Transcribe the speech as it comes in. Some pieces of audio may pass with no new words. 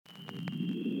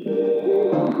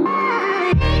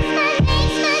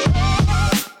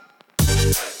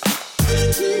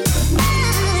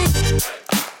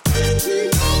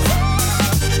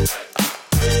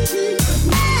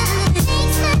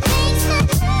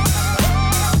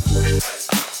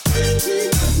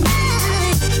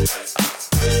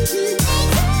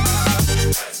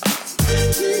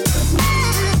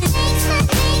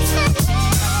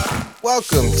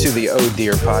Welcome to the Oh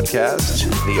Dear podcast,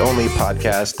 the only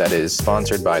podcast that is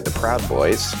sponsored by the Proud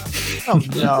Boys. Oh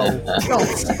no!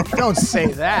 Don't say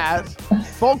that.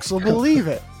 Folks will believe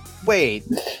it. Wait,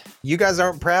 you guys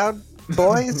aren't proud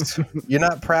boys? You're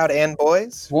not proud and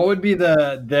boys? What would be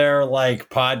their like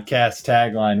podcast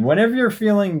tagline? Whenever you're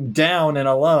feeling down and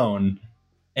alone,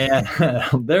 and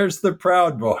there's the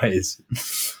Proud Boys.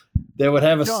 They would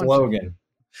have a slogan.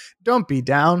 Don't be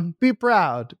down, be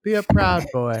proud, be a proud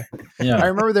boy. Yeah. I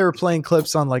remember they were playing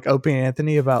clips on like Opie and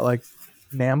Anthony about like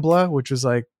NAMBLA, which was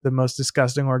like the most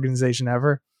disgusting organization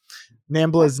ever.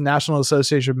 NAMBLA is National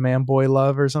Association of Man Boy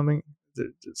Love or something.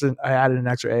 I added an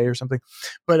extra A or something,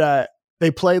 but they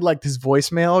played like this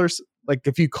voicemail or like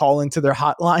if you call into their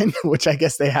hotline, which I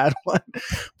guess they had one,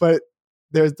 but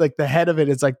there's like the head of it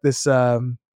is like this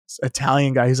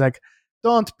Italian guy who's like,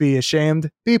 don't be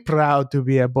ashamed, be proud to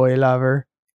be a boy lover.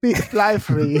 Fly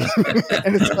free.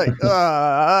 And it's like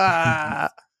I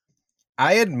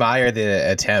admire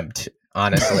the attempt,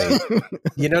 honestly.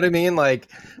 You know what I mean? Like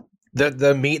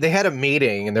they had a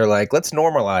meeting and they're like, let's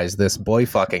normalize this boy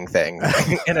fucking thing.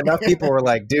 And enough people were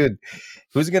like, dude,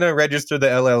 who's gonna register the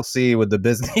LLC with the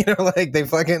business? You know, like they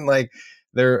fucking like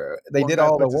they did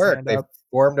all the work. They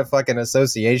formed a fucking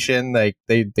association. Like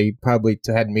they probably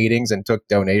had meetings and took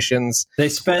donations. They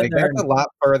spent that's a lot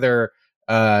further.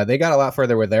 They got a lot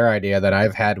further with their idea than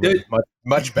I've had with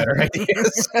much better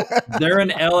ideas. They're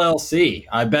an LLC.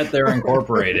 I bet they're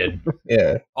incorporated.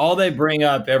 Yeah. All they bring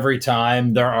up every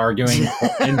time they're arguing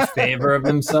in favor of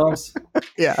themselves.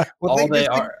 Yeah. Well,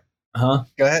 Huh?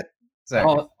 Go ahead.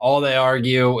 Sorry. All they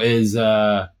argue is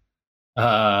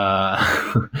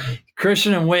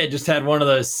Christian and Whit just had one of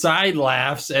those side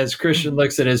laughs as Christian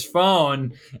looks at his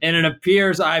phone, and it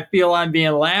appears I feel I'm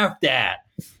being laughed at.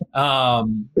 No,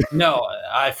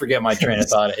 I forget my train of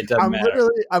thought. It doesn't matter.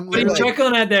 What are you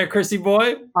chuckling at there, Chrissy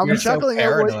boy? I'm chuckling so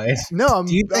paranoid.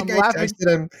 Do you think I laughing. texted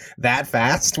him that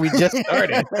fast? We just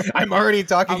started. I'm already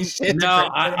talking shit. No,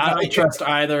 I don't trust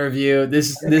either of you.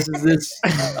 This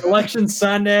election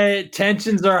Sunday.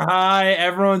 Tensions are high.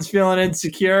 Everyone's feeling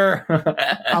insecure.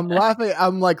 I'm laughing.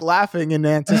 I'm like laughing in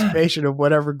anticipation of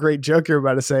whatever great joke you're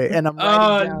about to say, and I'm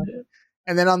writing down.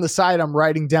 And then on the side, I'm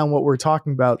writing down what we're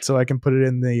talking about so I can put it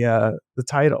in the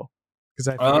title.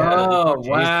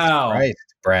 Wow, Christ,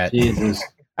 Brett! Jesus,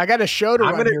 I got a show to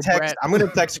run here, Brett. I'm gonna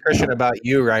text Christian about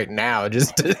you right now. It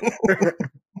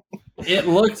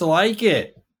looked like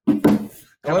it. Going back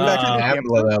to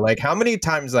NAMBLA, like how many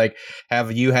times like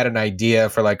have you had an idea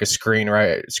for like a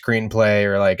screenplay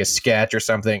or like a sketch or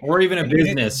something, or even a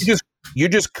business? You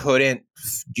just couldn't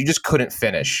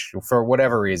finish for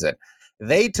whatever reason.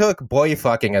 They took boy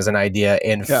fucking as an idea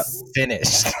and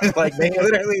finished. Like they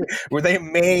literally they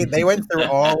went through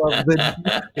all of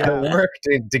the work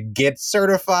to get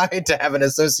certified, to have an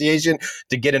association,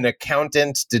 to get an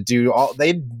accountant, to do all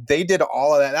they did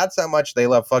all of that. That's how much they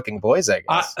love fucking boys, I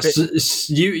guess.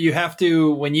 You have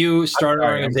to, when you start an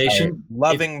organization,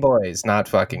 loving boys, not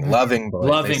fucking loving boys.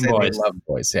 Loving boys. Love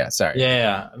boys. Yeah, sorry.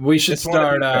 Yeah. We should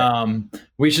start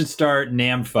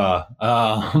NAMFA.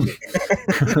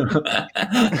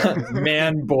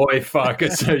 Man Boy Fuck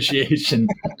Association.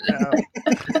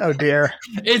 Oh dear.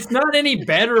 It's not any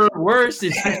better or worse.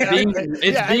 It's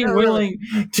just being willing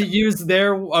to use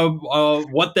their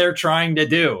what they're trying to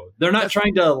do. They're not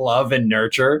trying to love and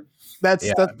nurture.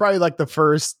 That's probably like the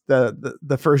first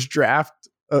draft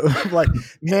of like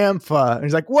NAMFA. And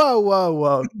he's like,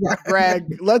 whoa,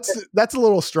 Greg, that's a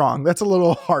little strong. That's a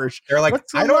little harsh. They're like,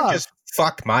 I don't just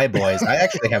fuck my boys. I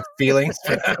actually have feelings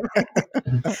for them.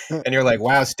 And you're like,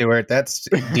 wow, Stuart, that's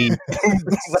deep.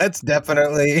 Let's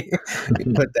definitely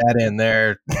put that in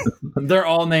there. They're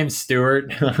all named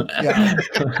Stuart. Yeah.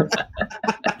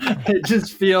 It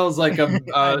just feels like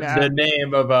the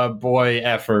name of a boy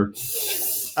effer.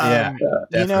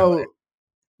 The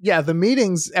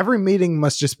meetings, every meeting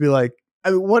must just be like, I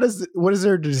mean, what is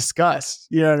there to discuss?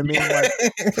 You know what I mean? Like,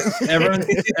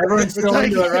 everyone's still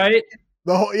into it, right?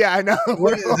 The whole, I know.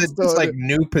 What is it? Just like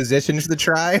new positions to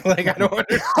try? Like I don't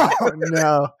understand. Oh,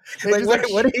 no. Like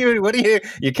what are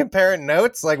you comparing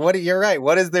notes? Like you're right.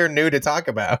 What is there new to talk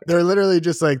about? They're literally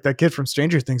just like, that kid from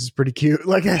Stranger Things is pretty cute.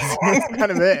 Like that's kind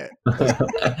of it.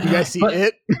 You guys see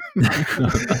it?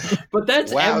 But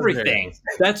that's everything.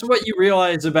 That's what you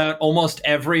realize about almost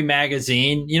every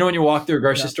magazine. You know, when you walk through a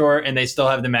grocery store and they still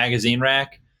have the magazine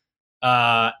rack,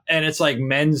 and it's like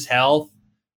Men's Health.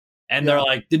 And they're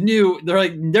like,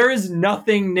 there is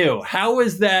nothing new. How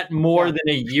is that more than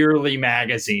a yearly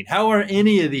magazine? How are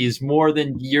any of these more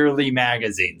than yearly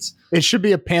magazines? It should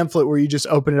be a pamphlet where you just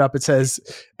open it up. It says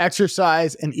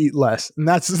exercise and eat less. And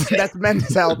that's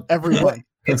Men's Health every month.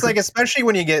 It's like, especially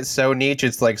when you get so niche,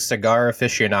 it's like Cigar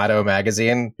Aficionado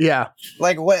magazine. Yeah.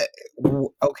 Like, what?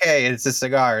 Okay, it's a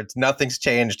cigar. Nothing's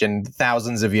changed in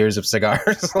thousands of years of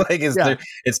cigars. Like,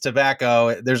 it's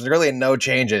tobacco. There's really no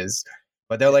changes.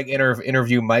 But they'll like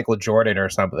interview Michael Jordan or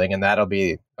something, and that'll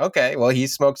be okay. Well, he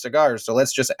smokes cigars, so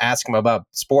let's just ask him about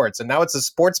sports. And now it's a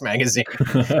sports magazine.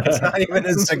 It's not even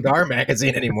a cigar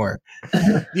magazine anymore.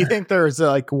 Do you think there's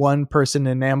like one person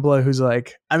in NAMBLA who's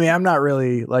like, I mean, I'm not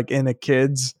really like into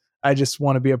kids. I just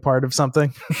want to be a part of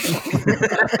something.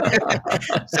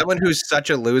 Someone who's such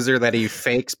a loser that he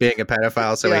fakes being a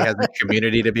pedophile so he has a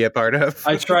community to be a part of.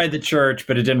 I tried the church,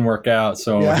 but it didn't work out.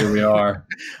 So here we are.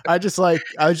 I just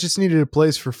needed a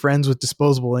place for friends with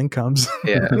disposable incomes.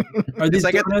 Yeah. Are these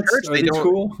like at the church, they don't,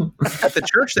 cool? At the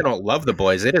church, they don't love the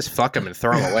boys. They just fuck them and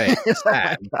throw them away. It's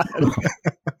sad.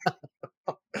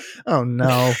 Oh,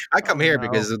 no. I come here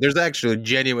because there's actually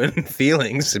genuine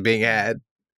feelings being had.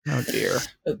 Oh dear.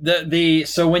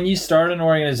 So when you start an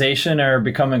organization or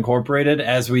become incorporated,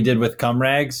 as we did with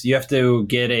Cumrags, you have to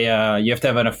get you have to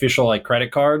have an official like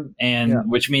credit card, and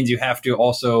which means you have to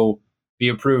also be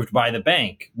approved by the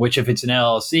bank. Which, if it's an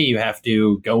LLC, you have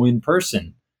to go in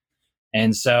person.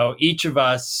 And so each of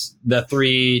us, the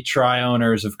 3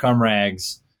 tri-owners of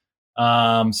Cumrags,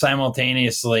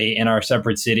 simultaneously in our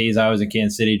separate cities. I was in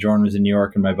Kansas City, Jordan was in New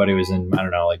York, and my buddy was in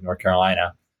like North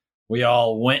Carolina. We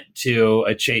all went to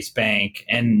a Chase Bank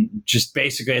and just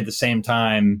basically at the same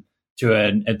time to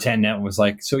an attendant was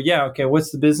like, so okay,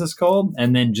 what's the business called?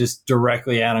 And then just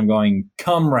directly at him going,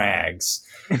 Cumrags.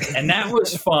 And that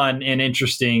was fun and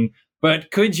interesting.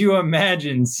 But could you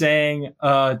imagine saying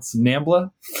it's NAMBLA?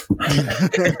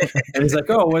 And he's like,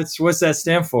 oh, what's that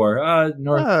stand for?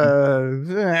 North.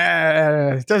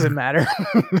 It doesn't matter.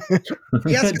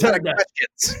 He asked a lot of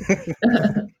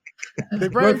questions.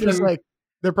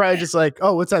 They're probably just like,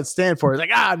 oh, what's that stand for? It's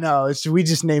like, no, we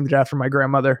just named it after my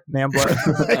grandmother, NAMBLA.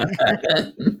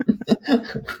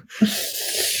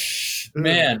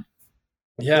 Man.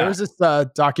 Yeah. There was this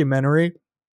documentary,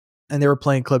 and they were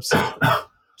playing clips.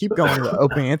 Keep going to the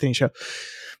Opie Anthony show.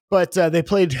 But they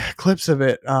played clips of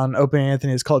it on Opie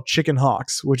Anthony. It's called Chicken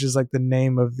Hawks, which is like the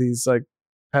name of these like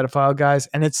pedophile guys.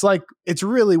 And it's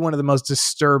really one of the most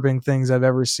disturbing things I've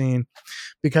ever seen,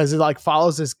 because it like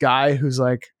follows this guy who's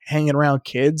like hanging around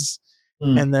kids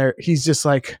and he's just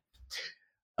like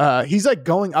he's like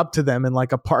going up to them in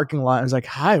like a parking lot. He's like,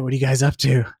 hi, what are you guys up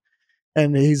to?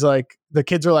 And he's like, the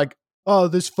kids are like, oh,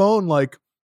 this phone, like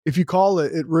if you call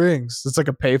it, it rings. It's like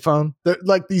a payphone. They're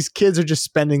like, these kids are just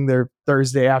spending their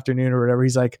Thursday afternoon or whatever.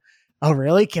 He's like, oh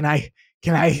really? Can I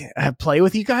play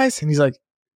with you guys? And he's like,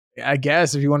 I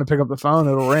guess if you want to pick up the phone,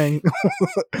 it'll ring.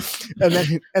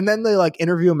 and then they like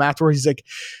interview him afterwards. He's like,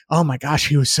 oh my gosh,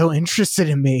 he was so interested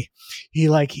in me. He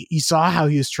saw how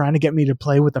he was trying to get me to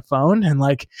play with the phone, and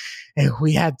like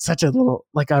we had such a little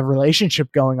like a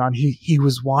relationship going on. He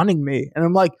was wanting me, and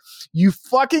I'm like, you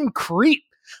fucking creep.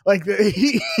 Like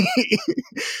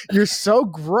you're so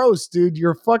gross, dude.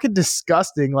 You're fucking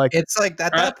disgusting. Like it's like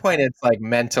at that point, it's like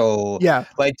mental. Yeah.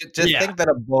 Like just think that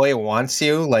a boy wants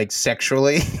you like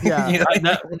sexually. Yeah. You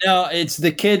know? No, it's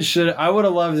the kid I would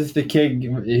have loved if the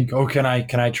kid, oh, can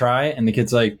I try? And the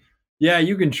kid's like, yeah,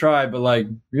 you can try, but like,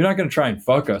 you're not going to try and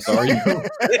fuck us, are you?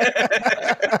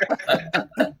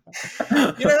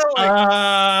 You know,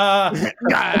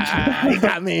 he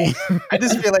got me. I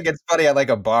just feel like it's funny at like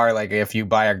a bar, like if you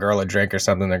buy a girl a drink or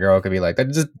something, the girl could be like,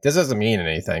 this doesn't mean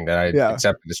anything that I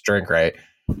accepted this drink, right?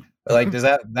 Like, does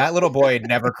that little boy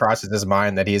never crosses his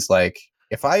mind that he's like,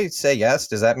 if I say yes,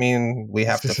 does that mean we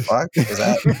have to fuck? Is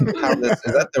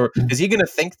he going to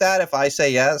think that if I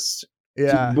say yes?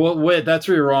 Yeah. Well, wait, that's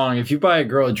where you're wrong. If you buy a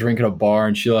girl a drink at a bar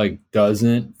and she like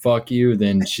doesn't fuck you,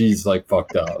 then she's like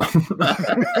fucked up.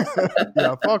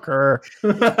 Yeah, fuck her.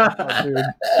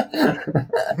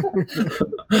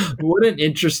 What an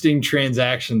interesting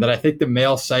transaction that I think the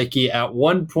male psyche at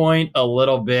one point, a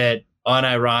little bit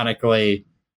unironically,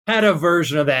 had a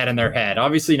version of that in their head.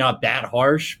 Obviously not that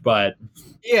harsh, but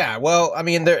yeah. Well, I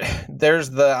mean, there's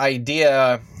the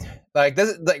idea. Like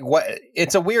this, like what?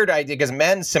 It's a weird idea because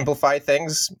men simplify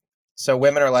things. So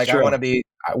women are like, I want to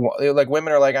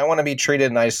be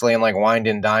treated nicely and like wined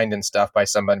and dined and stuff by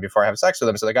somebody before I have sex with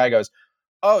them. So the guy goes,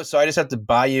 oh, so I just have to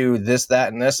buy you this,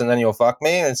 that, and this, and then you'll fuck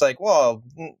me. And it's like, well,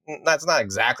 that's not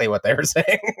exactly what they were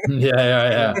saying.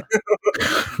 Yeah.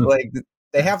 Like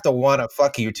they have to want to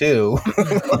fuck you too.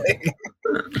 Like,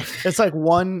 it's like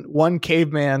one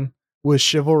caveman was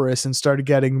chivalrous and started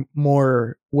getting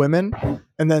more women,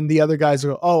 and then the other guys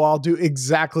go, oh, I'll do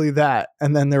exactly that,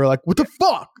 and then they were like, what the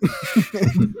fuck?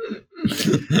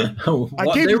 I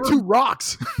gave you 2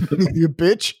 rocks. You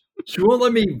bitch. She won't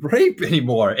let me rape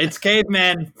anymore. It's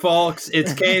cavemen, folks.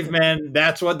 It's cavemen.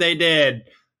 That's what they did.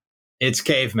 It's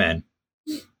cavemen.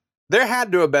 There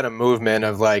had to have been a movement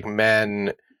of like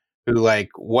men who like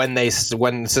when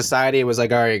society was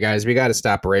like, all right, guys, we got to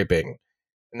stop raping.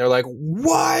 And they're like,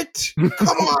 what?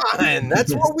 Come on.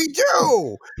 That's what we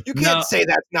do. You can't say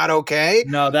that's not okay.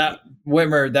 No, that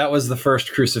Whitmer, that was the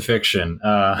first crucifixion.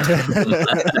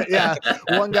 Yeah.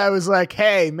 One guy was like,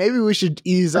 hey, maybe we should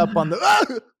ease up on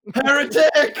the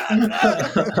heretic.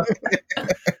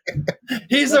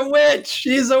 He's a witch.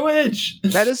 He's a witch.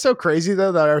 That is so crazy,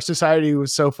 though, that our society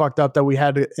was so fucked up that we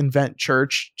had to invent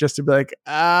church just to be like,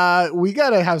 we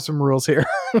got to have some rules here.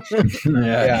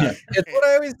 Yeah. It's what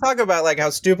I always talk about, like how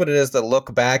stupid it is to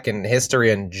look back in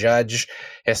history and judge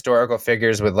historical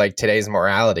figures with like today's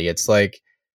morality. It's like,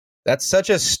 that's such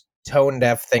a tone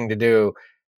deaf thing to do.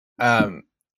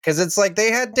 Because it's like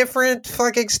they had different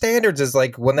fucking standards. It's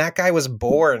like when that guy was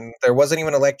born, there wasn't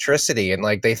even electricity. And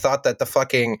like they thought that the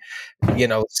fucking,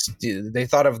 they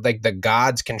thought of like the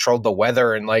gods controlled the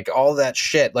weather and like all that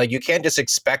shit. Like you can't just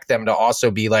expect them to also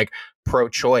be like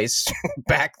pro-choice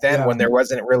back then when there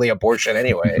wasn't really abortion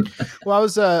anyway. Well, I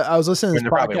was listening to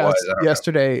this podcast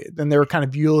yesterday, and they were kind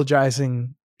of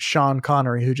eulogizing Sean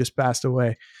Connery, who just passed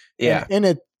away. Yeah. And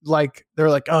in it, like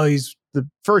they're like, oh, he's the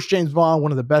first James Bond,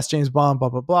 one of the best James Bond, blah,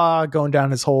 blah, blah, going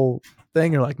down his whole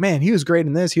thing. You're like, man, he was great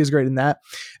in this. He was great in that.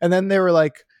 And then they were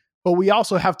like, but we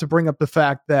also have to bring up the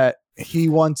fact that he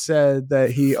once said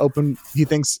that he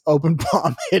thinks open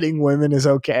palm hitting women is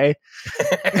okay.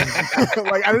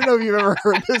 Like, I don't know if you've ever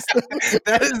heard this thing.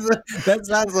 That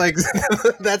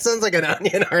sounds like an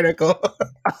Onion article.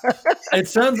 It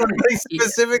sounds like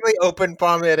specifically open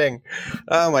palm hitting.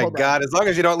 Oh my God. As long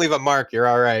as you don't leave a mark, you're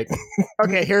all right.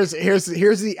 Okay. Here's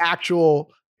the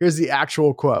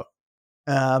actual quote.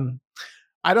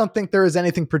 I don't think there is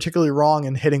anything particularly wrong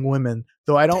in hitting women,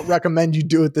 though I don't recommend you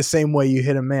do it the same way you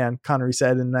hit a man, Connery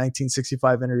said in a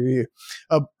 1965 interview.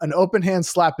 An open hand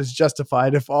slap is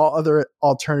justified if all other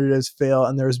alternatives fail,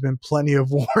 and there has been plenty of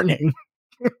warning.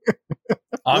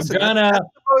 That's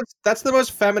the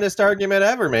most feminist argument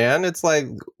ever, man. It's like,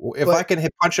 I can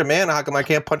punch a man, how come I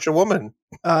can't punch a woman?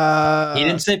 He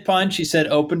didn't say punch. He said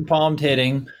open palmed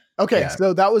hitting. Okay,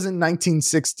 so that was in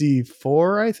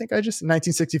 1964, I think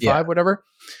 1965, whatever.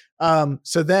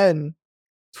 So then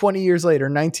 20 years later,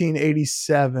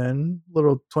 1987,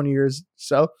 little 20 years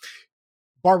so,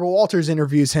 Barbara Walters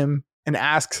interviews him and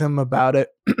asks him about it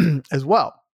as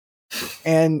well.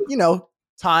 And,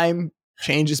 time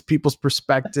changes people's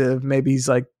perspective. Maybe he's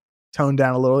like toned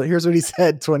down a little. Here's what he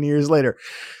said 20 years later.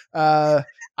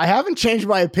 I haven't changed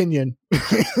my opinion.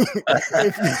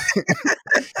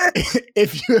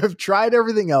 If you have tried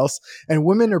everything else, and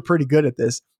women are pretty good at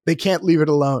this, they can't leave it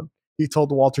alone. He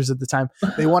told Walters at the time.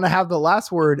 They want to have the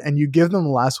last word, and you give them the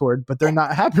last word, but they're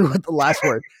not happy with the last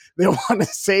word. They want to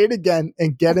say it again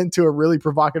and get into a really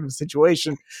provocative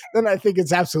situation. Then I think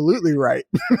it's absolutely right.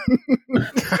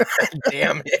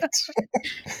 Damn it.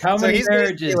 How many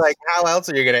marriages? Like, how else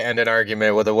are you going to end an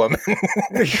argument with a woman?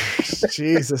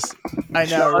 Jesus. I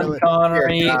know. Sean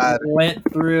Connery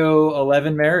went through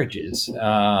 11 marriages.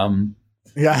 Yeah.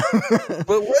 But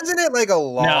wasn't it like a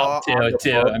law? No,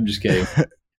 two. I'm just kidding.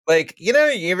 Like, you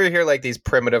ever hear like these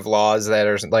primitive laws that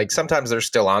are like, sometimes they're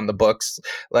still on the books.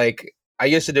 Like, I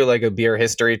used to do like a beer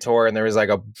history tour, and there was like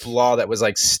a law that was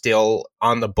like still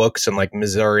on the books in like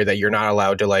Missouri that you're not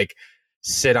allowed to like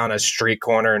sit on a street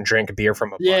corner and drink beer from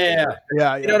a bucket.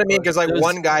 Yeah. You know what I mean? Because like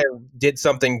one guy did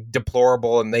something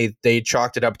deplorable, and they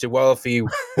chalked it up to, well, if he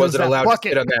wasn't allowed to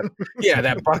sit on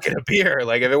that bucket of beer,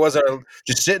 like if it wasn't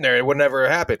just sitting there, it would never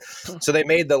happen. So they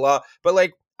made the law. But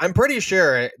like, I'm pretty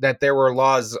sure that there were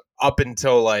laws up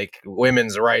until like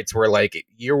women's rights where like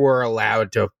you were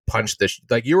allowed to punch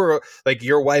like you were like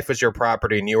your wife was your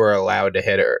property and you were allowed to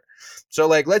hit her. So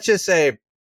like, let's just say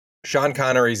Sean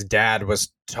Connery's dad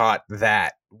was taught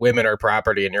that women are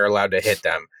property and you're allowed to hit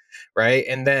them. Right.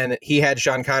 And then he had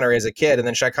Sean Connery as a kid. And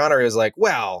then Sean Connery was like,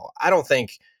 well, I don't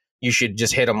think you should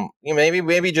just hit him,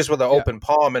 maybe just with an open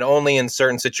palm and only in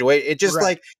certain situations. It just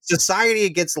like society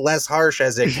gets less harsh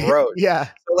as it grows.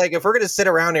 So like, if we're going to sit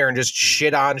around here and just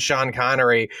shit on Sean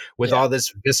Connery with all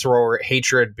this visceral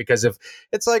hatred, because of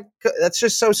it's like, that's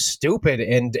just so stupid.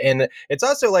 And it's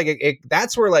also like,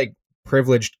 that's where like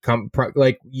privileged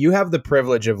like you have the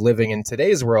privilege of living in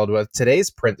today's world with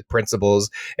today's principles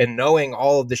and knowing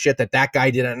all of the shit that guy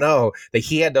didn't know, that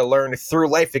he had to learn through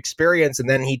life experience, and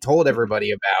then he told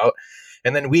everybody about,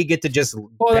 and then we get to just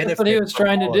that's what he was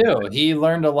trying to do. He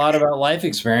learned a lot about life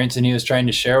experience, and he was trying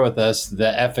to share with us the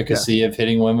efficacy of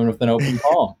hitting women with an open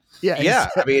palm.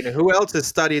 I mean, who else has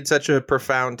studied such a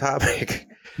profound topic?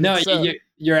 No, So-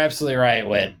 you're absolutely right,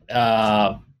 Whit.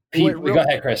 Go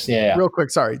ahead, Chris. Yeah. Real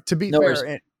quick, sorry. To be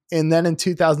fair, and then in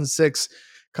 2006,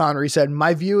 Connery said,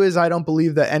 "My view is I don't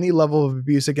believe that any level of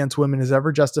abuse against women is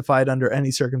ever justified under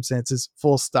any circumstances,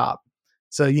 full stop."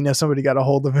 So, somebody got a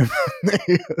hold of him.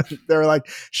 They were like,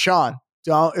 Sean,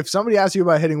 if somebody asks you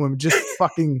about hitting women, just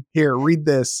fucking read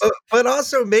this. But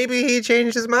also maybe he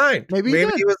changed his mind. Maybe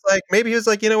he was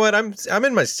like, you know what? I'm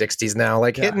in my 60s now.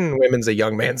 Like hitting women's a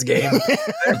young man's game.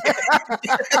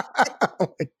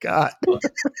 Oh my God.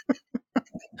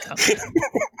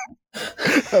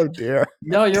 Oh dear.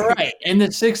 No, you're right. In the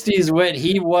 60s, when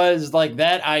he was like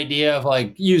that idea of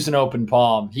like use an open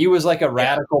palm, he was like a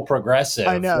radical progressive.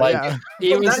 I know. Like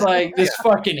he was like this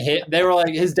fucking hit. They were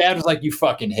like, his dad was like, "You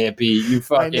fucking hippie, you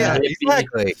fucking hippie."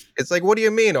 Exactly. It's like, what do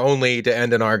you mean only to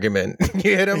end an argument?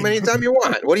 You hit him anytime you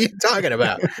want. What are you talking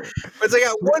about? It's like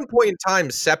at one point in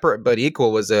time, separate but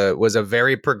equal was a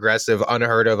very progressive,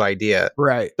 unheard of idea.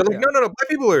 Right. They're like, no, black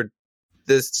people are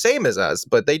the same as us,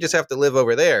 but they just have to live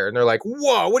over there. And they're like,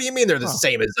 whoa, what do you mean they're the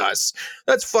same as us?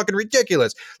 That's fucking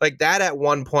ridiculous. Like that at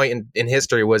one point in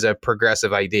history was a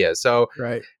progressive idea. So,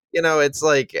 right. It's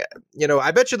like,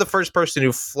 I bet you the first person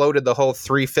who floated the whole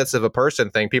 3/5 of a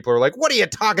person thing, people are like, what are you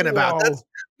talking about? That's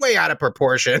way out of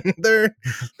proportion. They're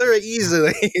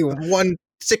easily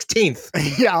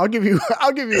 1/16. Yeah, I'll give you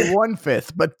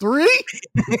 1/5, but 3?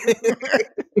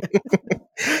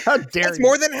 How dare That's you?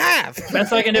 more than half.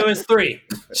 Best I can do is 3.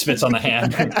 Spits on the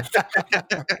hand.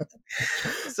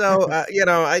 So,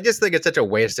 I just think it's such a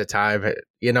waste of time.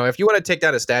 If you want to take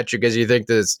down a statue because you think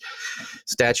this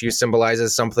statue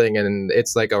symbolizes something and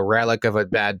it's like a relic of a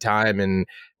bad time and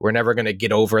we're never going to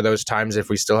get over those times if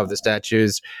we still have the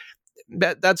statues,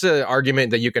 that's an argument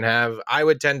that you can have. I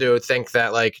would tend to think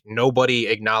that like nobody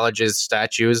acknowledges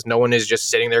statues. No one is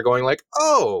just sitting there going like,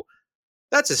 oh,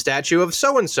 that's a statue of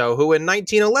so-and-so who in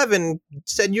 1911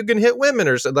 said you can hit women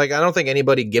or something. Like, I don't think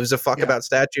anybody gives a fuck about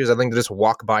statues. I think they just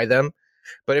walk by them.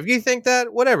 But if you think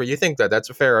that, whatever, you think that, that's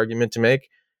a fair argument to make.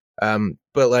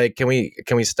 But like, can we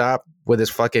stop with this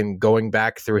fucking going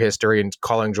back through history and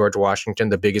calling George Washington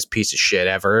the biggest piece of shit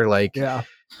ever? Like,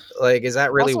 like, is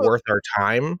that really worth our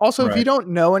time? Also, if you don't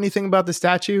know anything about the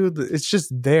statue, it's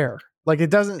just there. Like, it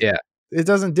doesn't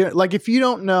do it. Like, if you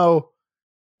don't know,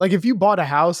 like if you bought a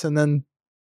house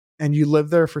and you live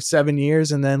there for 7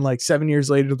 years, and then like 7 years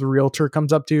later, the realtor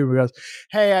comes up to you and goes,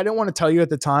 "Hey, I didn't want to tell you at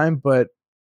the time, but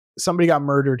somebody got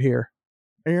murdered here."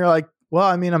 And you're like, "Well,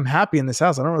 I mean, I'm happy in this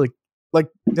house. I don't really like,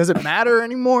 does it matter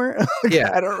anymore?"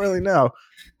 I don't really know.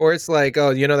 Or it's like,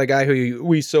 oh, the guy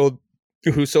who sold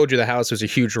you the house was a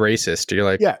huge racist. You're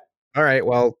like, all right,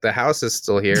 well, the house is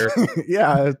still here.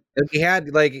 Yeah. If he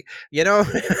had like, I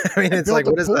mean, it's like,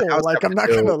 what is the house? Like, I'm not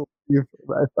going to, if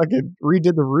I could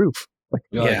redid the roof. Like,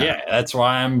 yeah, that's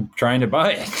why I'm trying to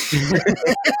buy it.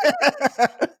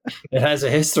 It has a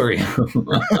history.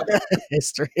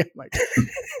 History.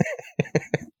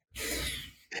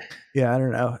 Yeah, I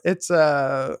don't know. It's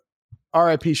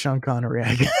R.I.P. Sean Connery,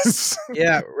 I guess.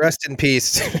 Yeah, rest in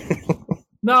peace.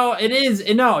 No, it is.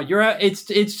 No, you're. It's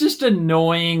just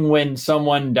annoying when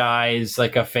someone dies,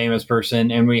 like a famous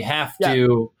person, and we have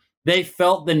to. They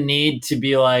felt the need to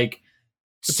be like,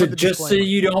 so just so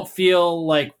you don't feel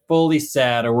like fully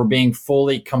sad or we're being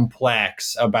fully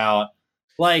complex about,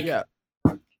 like,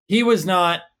 he was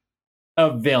not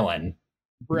a villain.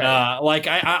 Right. Like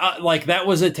I like that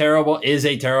is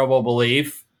a terrible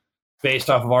belief based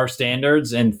off of our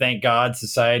standards, and thank God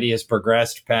society has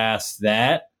progressed past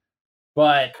that.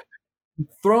 But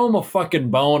throw him a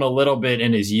fucking bone a little bit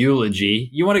in his eulogy.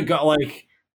 You want to go like,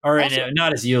 or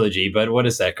not his eulogy, but what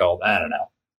is that called? I don't know.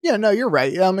 Yeah, no, you're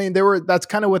right. I mean, that's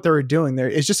kind of what they were doing there.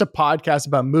 It's just a podcast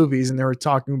about movies, and they were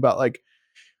talking about like,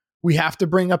 we have to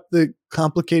bring up the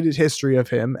complicated history of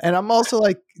him. And I'm also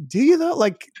like, do you though?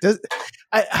 Like,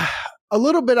 a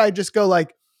little bit, I just go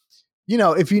like,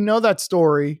 if you know that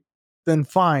story, then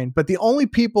fine. But the only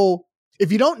people,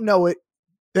 if you don't know it,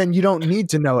 then you don't need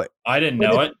to know it. I didn't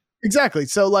know it. Exactly.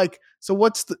 So like,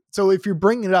 so if you're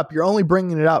bringing it up, you're only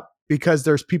bringing it up because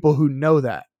there's people who know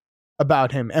that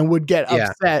about him and would get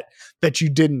upset that you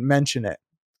didn't mention it.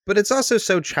 But it's also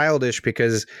so childish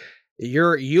because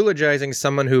you're eulogizing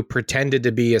someone who pretended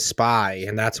to be a spy,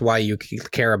 and that's why you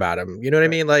care about him. You know what I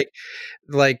mean?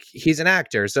 Like he's an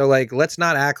actor. So like, let's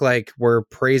not act like we're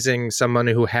praising someone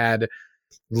who had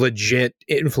legit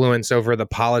influence over the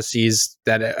policies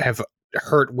that have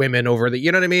hurt women over the,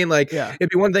 you know what I mean? Like, it'd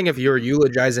be one thing if you're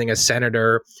eulogizing a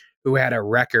senator who had a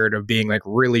record of being like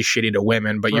really shitty to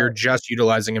women, but you're just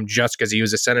utilizing him just because he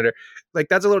was a senator. Like,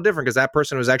 that's a little different because that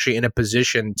person was actually in a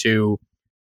position to,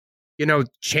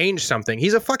 change something.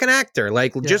 He's a fucking actor.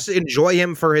 Like, just enjoy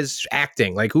him for his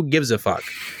acting. Like, who gives a fuck?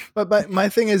 But my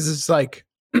thing is like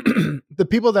the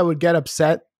people that would get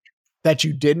upset that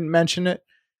you didn't mention it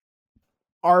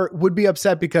would be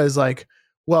upset because like,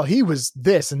 well, he was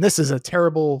this and this is a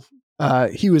terrible.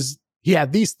 He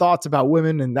had these thoughts about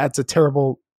women and that's a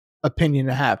terrible opinion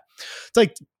to have. It's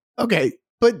like, okay,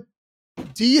 but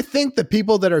do you think the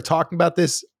people that are talking about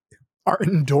this are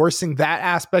endorsing that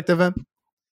aspect of him?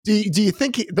 Do you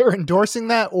think they're endorsing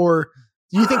that, or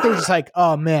do you think they're just like,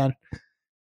 oh man,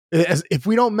 if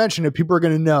we don't mention it, people are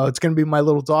going to know. It's going to be my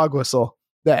little dog whistle.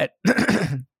 That.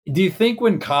 Do you think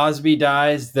when Cosby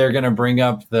dies, they're going to bring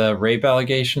up the rape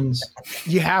allegations?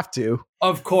 You have to.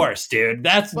 Of course, dude.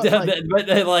 That's that.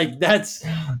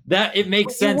 It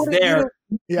makes sense there.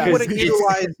 Yeah,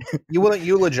 you wouldn't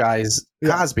eulogize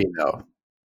Cosby though.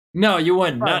 No, you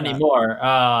wouldn't. Not anymore.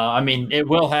 I mean, it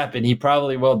will happen. He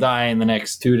probably will die in the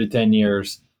next 2 to 10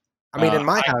 years. I mean, in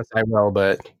my house, I will,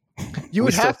 but you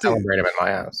would have to celebrate him in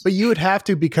my house. But you would have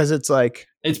to because it's like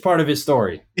it's part of his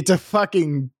story. It's a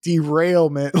fucking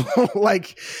derailment.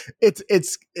 Like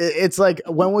it's like,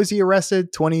 when was he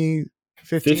arrested?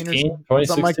 2015 or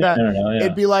something like that. I don't know, yeah.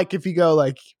 It'd be like if you go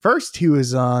like, first he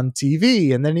was on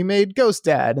TV and then he made Ghost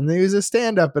Dad and then he was a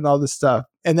stand-up and all this stuff,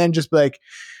 and then just like,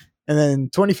 and then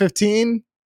 2015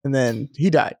 and then he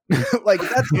died. Like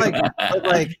that's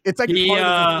like it's like he,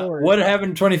 what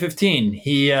happened in 2015?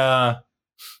 He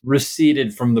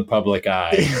receded from the public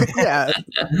eye. Yeah.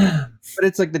 But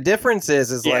it's like the difference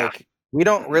is like we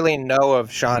don't really know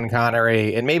of Sean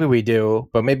Connery, and maybe we do,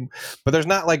 but there's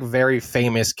not like very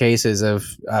famous cases of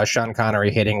Sean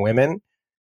Connery hitting women.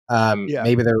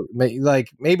 Maybe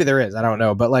there is, I don't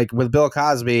know, but like with Bill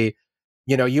Cosby,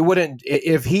 you wouldn't,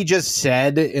 if he just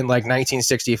said in like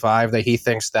 1965 that he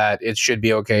thinks that it should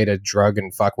be okay to drug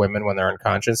and fuck women when they're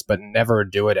unconscious, but never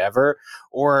do it ever,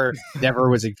 or never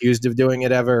was accused of doing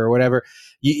it ever, or whatever.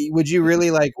 Would you really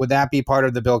would that be part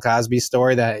of the Bill Cosby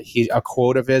story, that a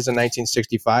quote of his in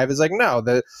 1965 is like, no,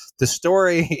 the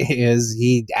story is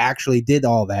he actually did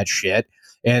all that shit.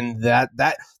 And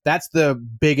that's the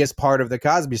biggest part of the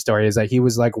Cosby story, is that he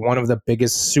was like one of the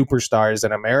biggest superstars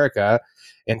in America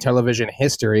in television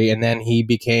history, and then he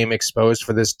became exposed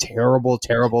for this terrible,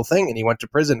 terrible thing, and he went to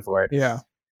prison for it. Yeah.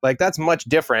 Like, that's much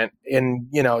different. And,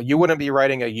 you wouldn't be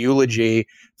writing a eulogy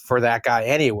for that guy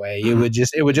anyway. It would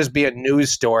just be a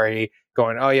news story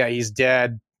going, oh yeah, he's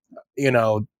dead.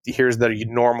 Here's the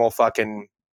normal fucking,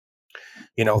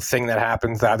 thing that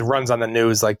happens that runs on the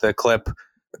news, like the clip.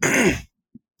 I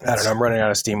don't know. I'm running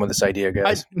out of steam with this idea,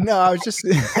 guys. I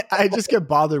just get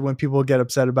bothered when people get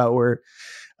upset about where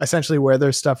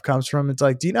their stuff comes from. It's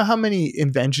like, do you know how many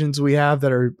inventions we have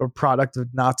that are a product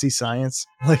of Nazi science?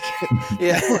 Like,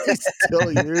 yeah,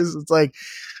 still use. It's like,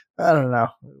 I don't know,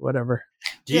 whatever.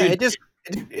 It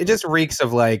just reeks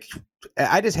of like,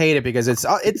 I just hate it because this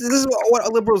is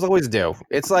what liberals always do.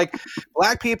 It's like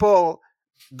black people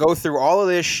go through all of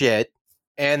this shit,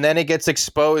 and then it gets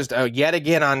exposed yet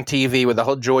again on TV with the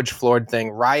whole George Floyd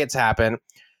thing. Riots happen.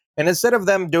 And instead of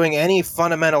them doing any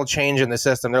fundamental change in the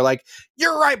system, they're like,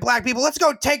 you're right, black people, let's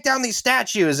go take down these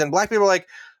statues. And black people are like,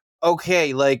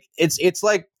 okay, like it's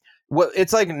like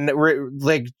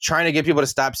trying to get people to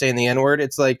stop saying the N-word.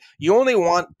 It's like, you only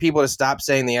want people to stop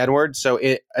saying the N-word so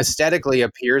it aesthetically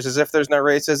appears as if there's no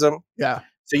racism. Yeah.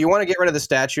 So you want to get rid of the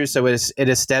statue so it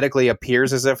aesthetically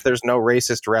appears as if there's no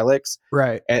racist relics.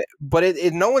 Right. But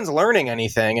no one's learning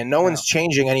anything, and no one's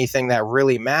changing anything that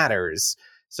really matters.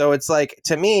 So it's like,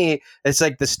 to me, it's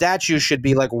like the statue should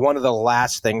be like one of the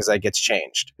last things that gets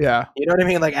changed. Yeah. You know what I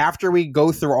mean? Like, after we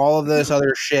go through all of this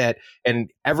other shit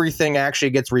and everything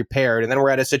actually gets repaired, and then we're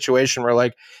at a situation where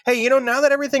like, hey, now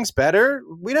that everything's better,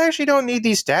 we actually don't need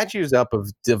these statues up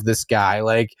of this guy.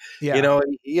 Like,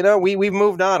 we've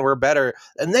moved on, we're better.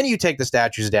 And then you take the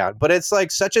statues down. But it's like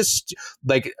such a,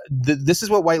 this is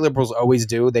what white liberals always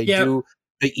do. They do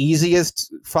the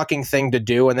easiest fucking thing to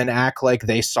do and then act like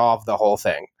they solved the whole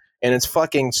thing. And it's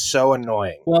fucking so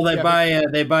annoying. Well, they buy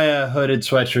a hooded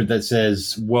sweatshirt that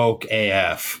says woke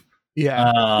AF.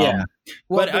 Yeah. Well,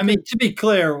 but I mean, to be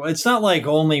clear, it's not like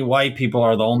only white people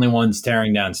are the only ones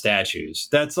tearing down statues.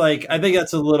 That's like, I think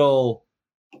that's a little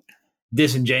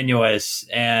disingenuous,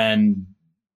 and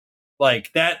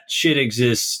like that shit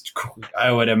exists,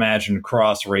 I would imagine,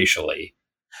 cross-racially.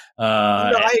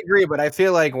 I agree, but I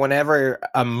feel like whenever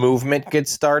a movement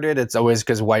gets started, it's always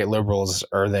because white liberals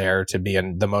are there to be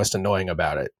the most annoying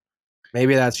about it.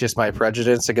 Maybe that's just my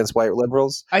prejudice against white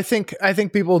liberals. I think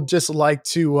people just like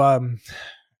to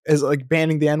is like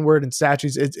banning the N-word and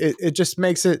statues. It just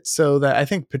makes it so that, I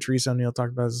think Patrice O'Neill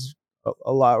talked about this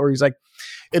a lot, where he's like,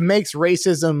 it makes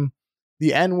racism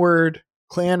the N-word,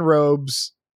 Klan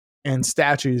robes, and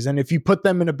statues. And if you put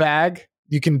them in a bag,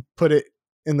 you can put it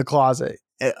in the closet.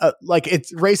 Like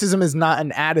racism is not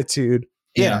an attitude.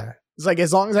 Yeah. It's like,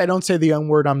 as long as I don't say the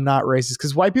N-word, I'm not racist.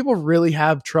 Because white people really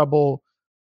have trouble,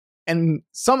 and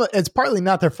it's partly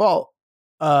not their fault.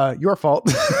 Your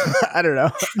fault. I don't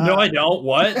know. No, I don't.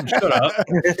 What? Shut up.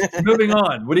 Moving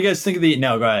on. What do you guys think of the?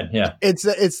 No, go ahead. Yeah.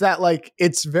 It's that, like,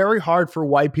 it's very hard for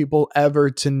white people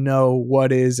ever to know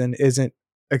what is and isn't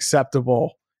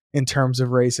acceptable in terms of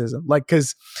racism. Like,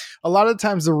 because a lot of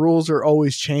times the rules are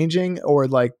always changing, or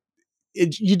like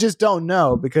you just don't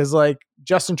know, because like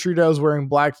Justin Trudeau's wearing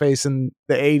blackface in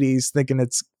the 80s thinking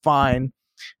it's fine.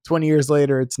 20 years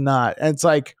later, it's not. And it's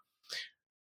like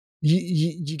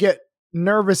you get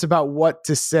nervous about what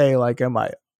to say. Like, am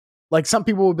I, like, some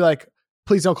people will be like,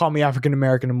 please don't call me African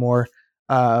American anymore.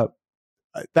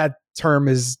 That term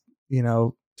is,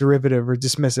 derivative or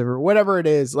dismissive or whatever it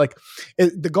is. Like,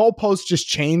 the goalpost just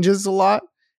changes a lot,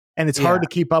 and it's hard to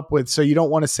keep up with. So you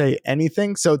don't want to say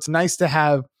anything. So it's nice to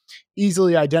have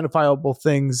easily identifiable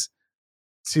things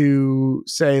to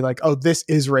say, like, oh, this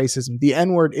is racism. The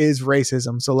N-word is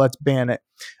racism, so let's ban it.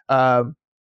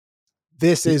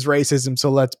 This is racism, so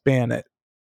let's ban it.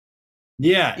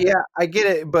 Yeah. Yeah, I get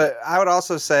it. But I would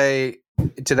also say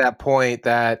to that point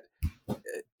that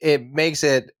it makes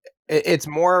it's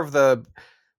more of the,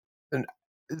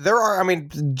 there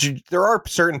are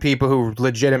certain people who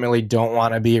legitimately don't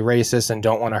want to be racist and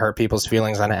don't want to hurt people's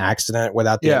feelings on an accident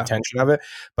without the intention of it.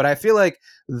 But I feel like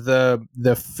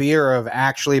the fear of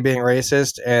actually being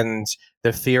racist and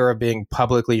the fear of being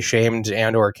publicly shamed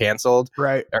and or canceled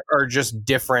are just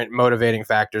different motivating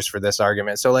factors for this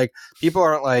argument. So like, people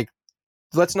aren't like,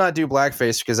 let's not do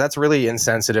blackface because that's really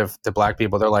insensitive to black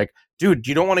people. They're like, dude,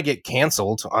 you don't want to get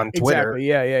canceled on Twitter.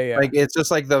 Exactly. Yeah. Like, it's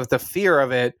just like the fear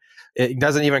of it. It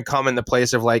doesn't even come in the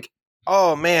place of like,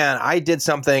 oh man, I did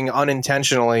something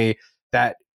unintentionally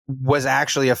that was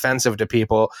actually offensive to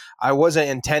people. I wasn't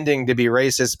intending to be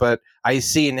racist, but I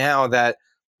see now that,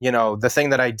 the thing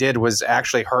that I did was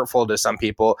actually hurtful to some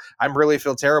people. I really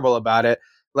feel terrible about it.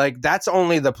 Like, that's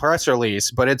only the press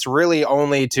release, but it's really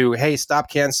only to, hey, stop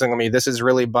canceling me. This is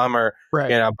really bummer,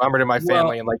 bummer to my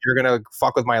family. And like, you're going to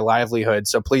fuck with my livelihood.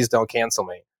 So please don't cancel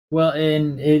me. Well,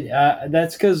 and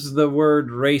that's because the word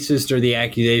racist or the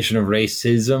accusation of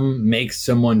racism makes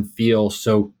someone feel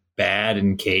so bad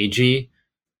and cagey.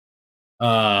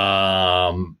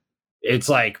 It's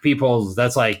like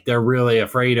that's like, they're really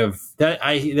afraid of that.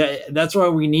 That's why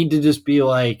we need to just be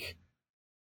like,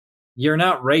 you're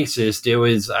not racist. It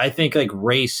was, I think, like,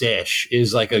 race-ish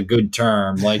is like a good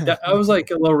term. Like, I was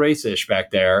like a little race-ish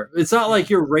back there. It's not like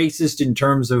you're racist in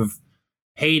terms of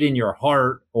hate in your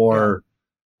heart or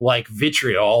like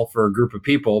vitriol for a group of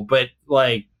people, but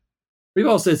like, we've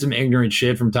all said some ignorant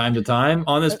shit from time to time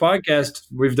on this podcast.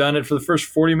 We've done it for the first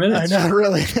 40 minutes. I know,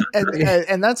 really.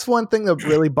 And that's one thing that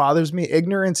really bothers me.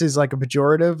 Ignorance is like a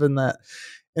pejorative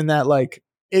in that like,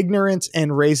 ignorance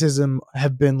and racism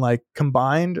have been like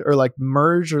combined or like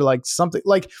merged or like something.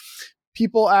 Like,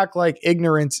 people act like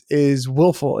ignorance is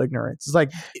willful ignorance. It's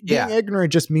like, being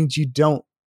ignorant just means you don't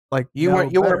like, you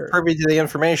weren't privy to the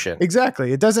information.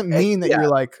 Exactly. It doesn't mean that you're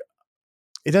like,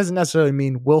 it doesn't necessarily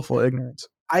mean willful ignorance.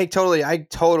 I totally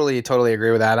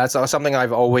agree with that. That's something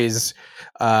I've always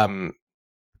thought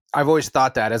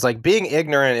that. It's like, being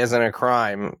ignorant isn't a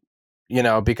crime,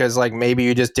 because like, maybe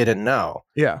you just didn't know.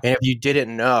 Yeah. And if you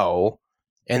didn't know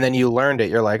and then you learned it,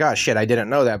 you're like, oh shit, I didn't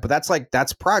know that. But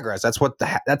that's progress. That's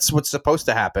what's supposed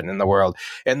to happen in the world.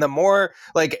 And the more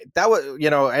like that was,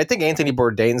 I think Anthony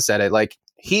Bourdain said it, like,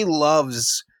 he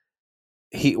loved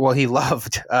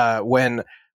when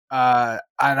an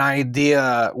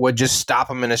idea would just stop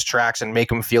him in his tracks and make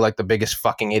him feel like the biggest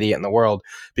fucking idiot in the world,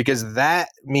 because that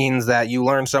means that you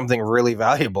learned something really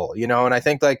valuable, and I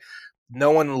think like, no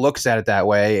one looks at it that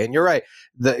way. And you're right.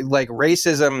 The like,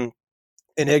 racism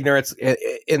and ignorance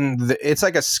it's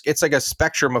like a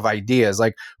spectrum of ideas.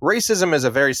 Like, racism is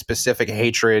a very specific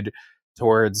hatred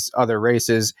towards other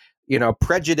races.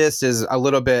 Prejudice is a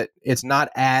little bit, it's not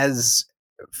as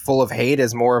full of hate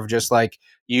as more of just like,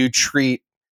 you treat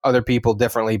other people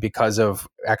differently because of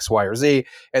X, Y, or Z.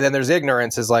 And then there's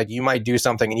ignorance, is like, you might do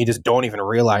something and you just don't even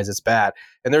realize it's bad.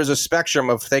 And there's a spectrum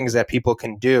of things that people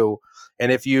can do.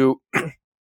 And if you,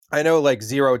 I know like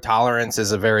zero tolerance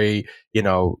is a very,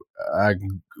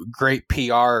 great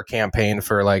PR campaign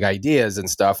for like ideas and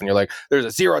stuff. And you're like, there's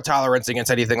a zero tolerance against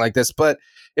anything like this. But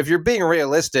if you're being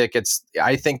realistic,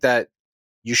 I think that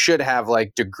you should have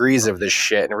like degrees of this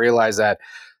shit and realize that,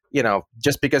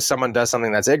 just because someone does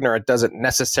something that's ignorant doesn't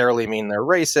necessarily mean they're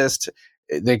racist,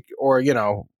 or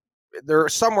they're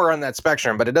somewhere on that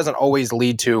spectrum, but it doesn't always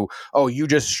lead to, oh, you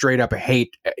just straight up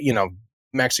hate,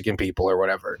 Mexican people or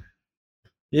whatever.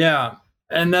 Yeah.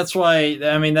 And that's why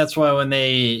when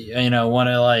they, want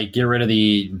to like get rid of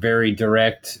the very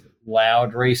direct,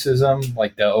 loud racism,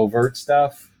 like the overt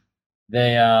stuff,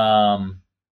 they,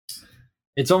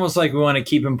 it's almost like we want to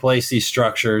keep in place these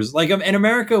structures. Like in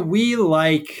America, we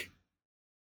like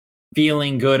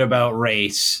feeling good about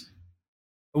race.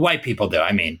 White people do.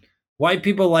 I mean, white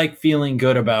people like feeling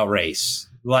good about race.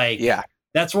 Like, Yeah.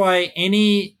 That's why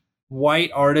any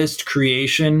white artist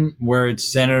creation where it's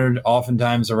centered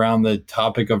oftentimes around the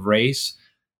topic of race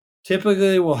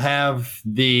typically will have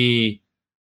the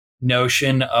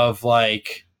notion of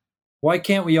like, why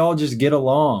can't we all just get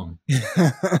along?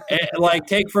 Like,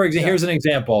 here's an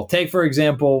example. Take, for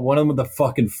example, one of the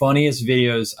fucking funniest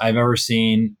videos I've ever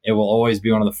seen. It will always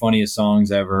be one of the funniest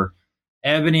songs ever.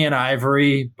 Ebony and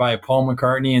Ivory by Paul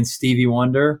McCartney and Stevie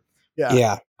Wonder.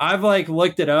 Yeah. I've like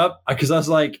looked it up because I was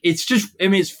like,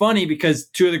 it's funny because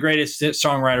two of the greatest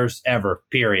songwriters ever,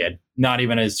 period. Not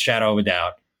even a shadow of a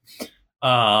doubt.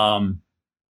 And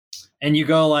you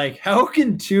go like, how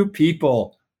can two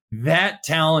people that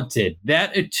talented,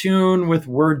 that attuned with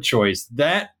word choice,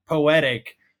 that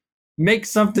poetic, make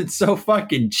something so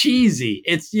fucking cheesy?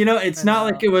 It's, it's not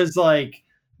like it was like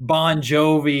Bon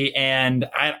Jovi and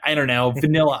I don't know,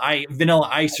 Vanilla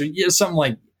Ice or something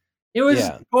like. It was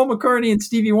Paul McCartney and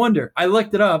Stevie Wonder. I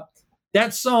looked it up.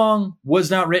 That song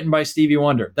was not written by Stevie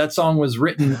Wonder. That song was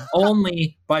written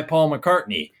only by Paul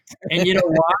McCartney. And you know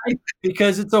why?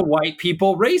 Because it's a white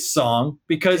people race song.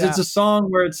 Because it's a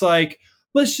song where it's like,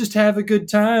 let's just have a good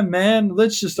time, man.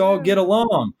 Let's just all get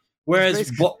along.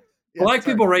 Whereas black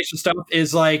people racial stuff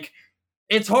is like,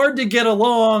 it's hard to get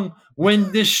along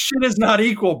when this shit is not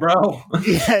equal, bro.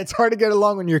 Yeah, it's hard to get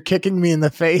along when you're kicking me in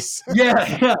the face.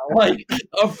 Yeah. Like,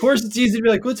 of course it's easy to be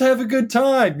like, let's have a good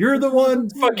time. You're the one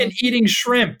fucking eating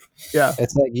shrimp. Yeah.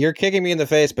 It's like, you're kicking me in the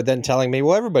face, but then telling me,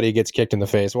 well, everybody gets kicked in the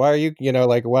face. Why are you,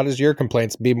 why does your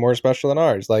complaints be more special than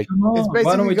ours? Like, it's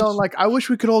basically going like, I wish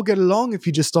we could all get along if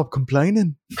you just stop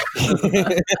complaining. It's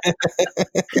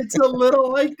a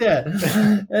little like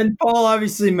that. And Paul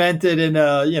obviously meant it in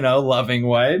a, loving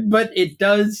way, but it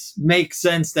does make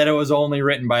sense that it was only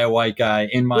written by a white guy,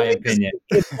 in my opinion.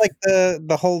 It's like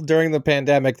the whole, during the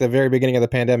pandemic, the very beginning of the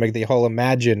pandemic, the whole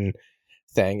Imagine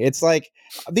thing. It's like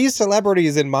these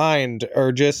celebrities in mind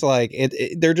are just like,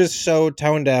 they're just so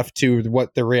tone deaf to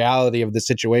what the reality of the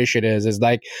situation is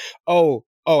like, oh,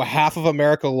 half of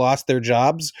America lost their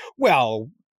jobs. Well,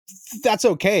 that's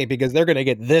okay because they're going to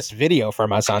get this video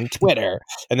from us on Twitter.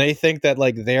 And they think that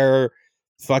like they're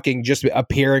fucking just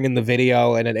appearing in the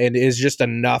video and it is just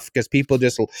enough because people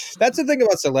just, that's the thing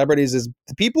about celebrities is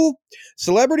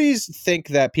celebrities think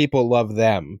that people love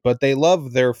them, but they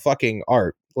love their fucking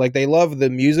art. Like they love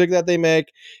the music that they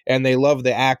make and they love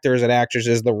the actors and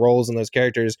actresses, the roles in those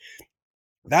characters.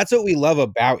 That's what we love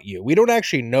about you. We don't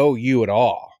actually know you at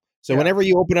all. So whenever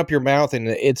you open up your mouth and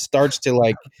it starts to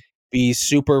like be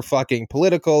super fucking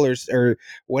political or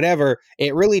whatever,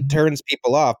 it really turns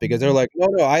people off because they're like,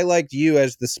 no, I liked you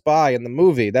as the spy in the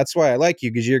movie. That's why I like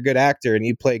you, because you're a good actor and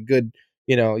you play good,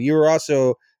 you were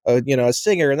also a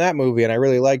singer in that movie and I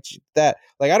really liked that.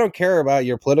 Like, I don't care about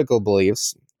your political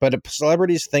beliefs, but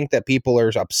celebrities think that people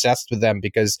are obsessed with them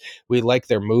because we like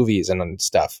their movies and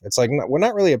stuff. It's like, we're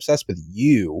not really obsessed with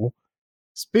you.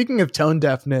 Speaking of tone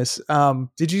deafness,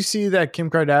 did you see that Kim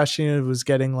Kardashian was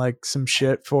getting like some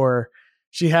shit for,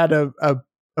 she had a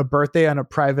birthday on a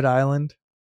private island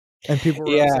and people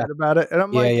were upset about it. And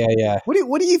I'm like,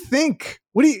 what do you think?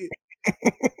 What do you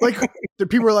like? The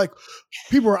people are like,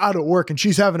 people are out at work and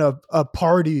she's having a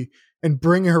party and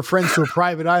bringing her friends to a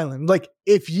private island. Like,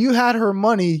 if you had her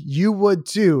money, you would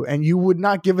too, and you would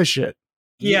not give a shit.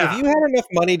 Yeah. If you had enough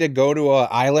money to go to an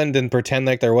island and pretend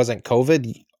like there wasn't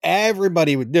COVID,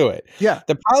 everybody would do it. Yeah.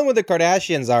 The problem with the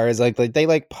Kardashians is like they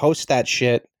like post that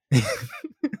shit.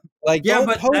 Like, yeah,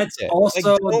 but that's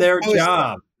also their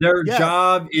job. Their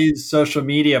job is social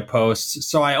media posts.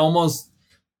 So I almost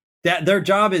that their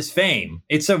job is fame.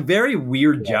 It's a very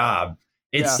weird job.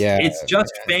 It's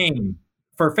just fame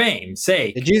for fame's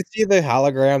sake. Did you see the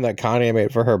hologram that Kanye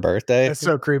made for her birthday? That's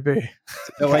so creepy.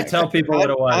 So I tell people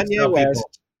what it was.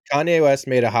 Kanye West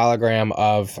made a hologram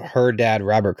of her dad,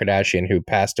 Robert Kardashian, who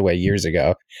passed away years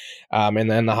ago. And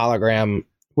then the hologram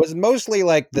was mostly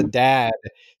like the dad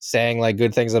saying like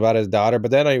good things about his daughter.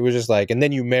 But then it was just like, and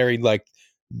then you married like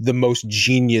the most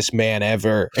genius man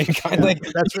ever. And kind of like,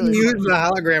 that's really used the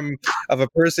hologram of a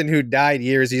person who died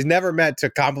years he's never met to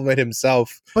compliment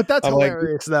himself. But that's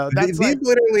hilarious though. That's these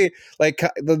literally like,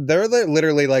 they're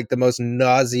literally like the most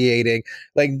nauseating,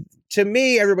 like, to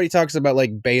me, everybody talks about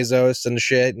like Bezos and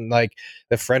shit and like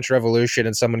the French Revolution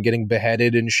and someone getting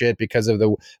beheaded and shit because of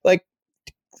the like.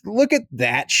 Look at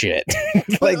that shit.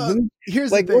 Like,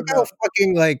 here's like the thing, look how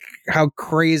fucking like how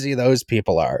crazy those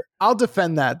people are. I'll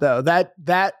defend that though. That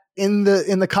in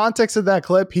the context of that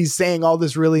clip, he's saying all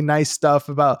this really nice stuff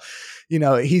about,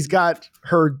 he's got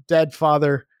her dead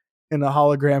father in a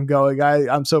hologram going,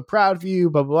 I'm so proud of you,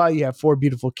 blah, blah, blah. You have 4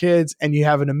 beautiful kids and you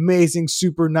have an amazing,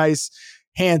 super nice,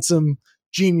 handsome,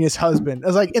 genius husband.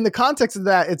 It's like in the context of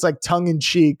that, it's like tongue in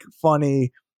cheek,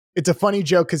 funny. It's a funny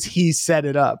joke because he set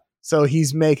it up. So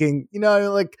he's making,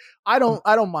 like, I don't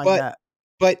mind that.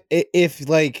 But if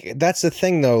like that's the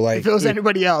thing though, like if it was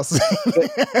anybody else,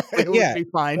 it would be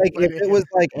fine. Like if it was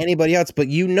like anybody else, but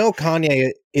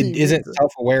Kanye isn't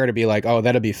self-aware to be like, oh,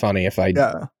 that'd be funny if I.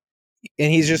 Yeah.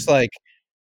 And he's just like,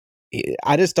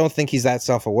 I just don't think he's that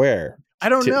self-aware. I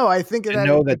don't know. I think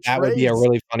that would be a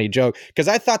really funny joke because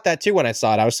I thought that too when I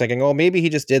saw it. I was thinking, oh, maybe he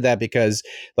just did that because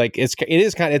like it's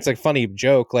a funny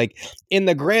joke. Like in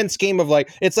the grand scheme of like,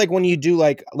 it's like when you do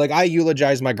like I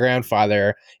eulogized my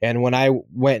grandfather, and when I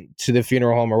went to the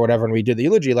funeral home or whatever, and we did the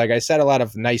eulogy, like I said a lot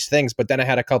of nice things, but then I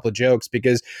had a couple of jokes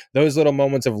because those little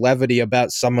moments of levity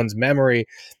about someone's memory,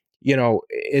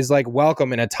 is like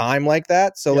welcome in a time like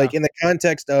that. So like in the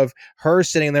context of her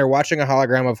sitting there watching a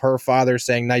hologram of her father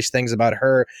saying nice things about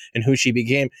her and who she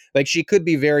became, like she could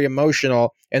be very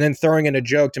emotional and then throwing in a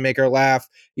joke to make her laugh,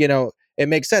 it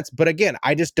makes sense. But again,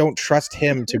 I just don't trust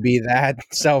him to be that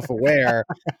self-aware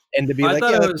and to be like,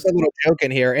 yeah, there's a little joke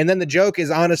in here. And then the joke is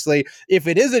honestly, if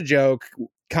it is a joke,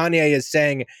 Kanye is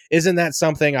saying, isn't that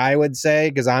something I would say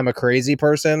because I'm a crazy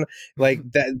person? Like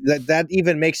that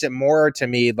even makes it more to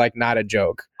me like not a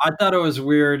joke. I thought it was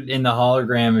weird in the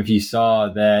hologram if you saw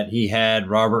that he had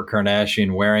Robert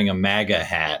Kardashian wearing a MAGA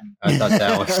hat. I thought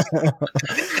that was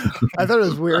I thought it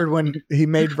was weird when he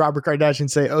made Robert Kardashian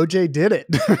say OJ did it.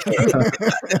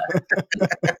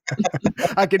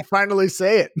 I could finally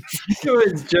say it. It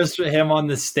was just him on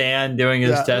the stand doing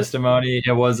his testimony.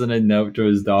 It wasn't a note to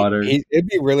his daughter. It'd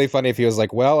be really funny if he was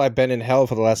like, well, I've been in hell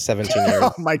for the last 17 years.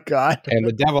 Oh my God. And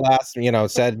the devil asked,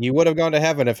 said you would have gone to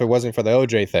heven if it wasn't for the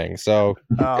OJ thing. So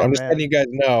I'm just letting you guys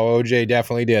know OJ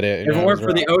definitely did it. If it weren't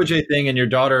for the OJ thing and your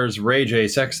daughter's Ray J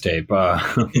sex tape.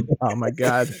 Oh my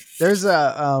God. There's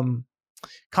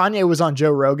Kanye was on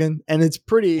Joe Rogan and it's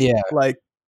pretty like,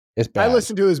 it's bad. I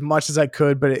listened to as much as I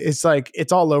could, but it's like,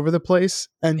 it's all over the place.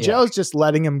 And Joe's just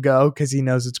letting him go because he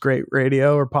knows it's great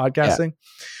radio or podcasting.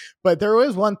 Yeah. But there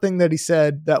was one thing that he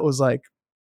said that was like,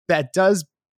 that does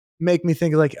make me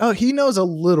think like, oh, he knows a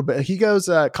little bit. He goes,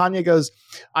 Kanye goes,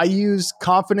 I use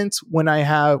confidence when I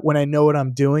know what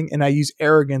I'm doing, and I use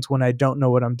arrogance when I don't know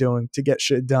what I'm doing to get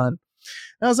shit done.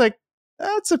 And I was like,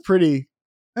 that's a pretty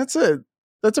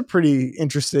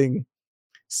interesting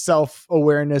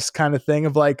self-awareness kind of thing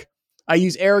of like, I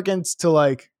use arrogance to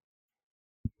like,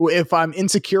 if I'm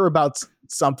insecure about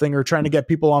something or trying to get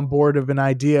people on board of an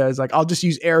idea, is like, I'll just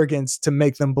use arrogance to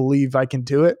make them believe I can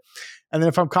do it. And then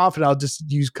if I'm confident, I'll just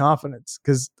use confidence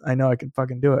because I know I can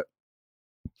fucking do it.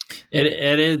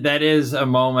 That is a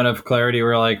moment of clarity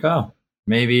where like, oh,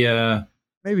 maybe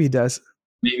he does.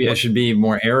 Maybe I should be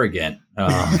more arrogant.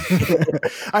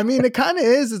 I mean, it kind of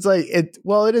is. It's like it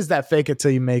is that fake it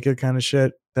till you make it kind of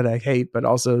shit that I hate, but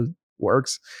also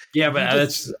works. Yeah, but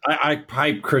I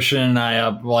hype Christian.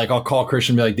 I'll call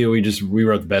Christian and be like, dude, we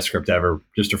wrote the best script ever.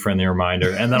 Just a friendly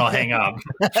reminder, and then I'll hang up.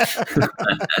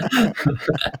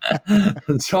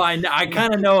 So I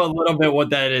kind of know a little bit what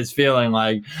that is feeling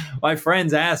like. My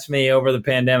friends asked me over the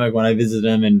pandemic when I visited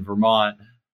them in Vermont.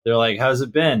 They're like, "How's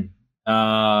it been?" Or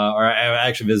I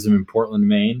actually visited them in Portland,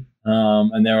 Maine,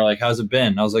 and they were like, "How's it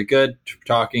been?" I was like, "Good."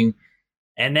 Talking.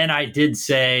 And then I did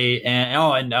say,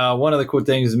 one of the cool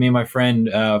things is me and my friend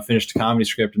finished a comedy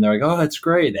script, and they're like, "Oh, that's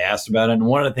great." They asked about it, and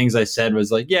one of the things I said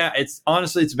was like, "Yeah, it's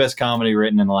the best comedy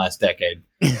written in the last decade."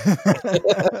 And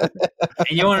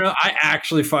you want to know? I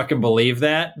actually fucking believe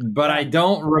that, but I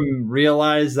don't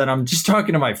realize that I'm just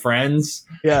talking to my friends.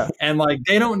 Yeah, and like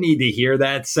they don't need to hear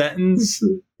that sentence.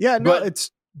 Yeah, no,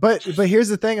 But here's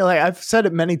the thing, like I've said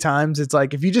it many times, it's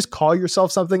like if you just call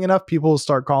yourself something enough, people will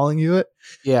start calling you it.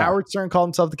 Yeah. Howard Stern called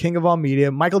himself the king of all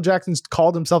media. Michael Jackson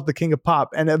called himself the king of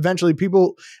pop. And eventually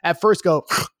people at first go,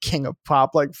 king of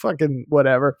pop, like fucking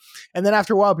whatever. And then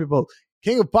after a while, people,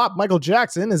 king of pop, Michael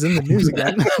Jackson is in the news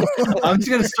again. I'm just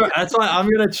going to start. That's why I'm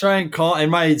going to try and call in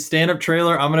my stand-up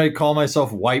trailer. I'm going to call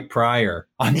myself White Pryor.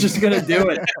 I'm just going to do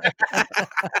it.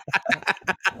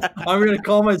 I'm going to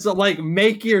call myself like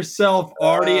make yourself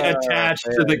already attached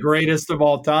to the greatest of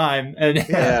all time. And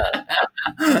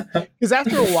because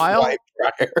after a while, White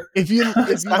Prior. if you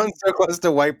Sounds so close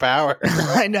to white power.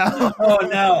 I know. Oh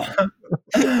no.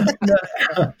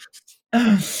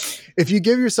 If you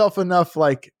give yourself enough,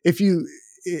 like if you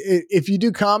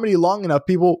do comedy long enough,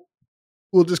 people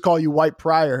will just call you White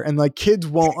Prior, and like kids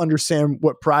won't understand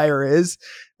what Prior is,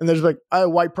 and there's like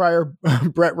White Prior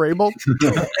Brett Rabel.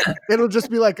 It'll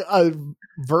just be like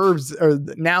verbs or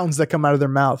nouns that come out of their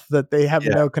mouth that they have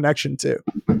no connection to.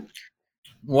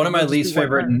 One of my least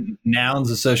favorite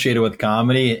nouns associated with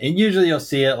comedy, and usually you'll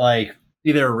see it like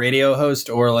either a radio host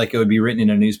or like it would be written in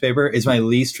a newspaper, is my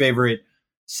least favorite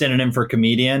synonym for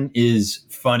comedian is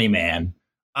funny man.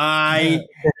 I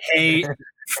hate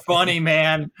funny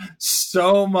man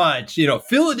so much. You know,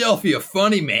 Philadelphia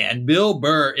funny man, Bill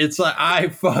Burr. It's like I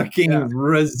fucking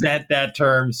resent that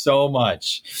term so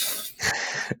much.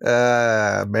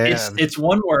 Man. It's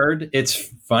one word. It's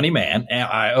funny man. And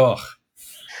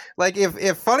like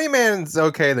if funny man's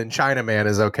okay, then Chinaman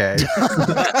is okay.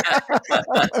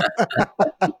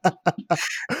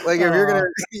 Like if you're gonna,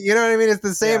 you know what I mean? It's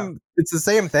the same. Yeah. It's the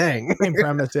same thing. Same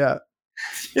premise, yeah.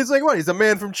 It's like, what? He's a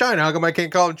man from China. How come I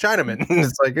can't call him Chinaman?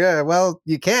 It's like, yeah, well,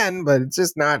 you can, but it's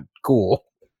just not cool.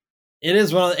 It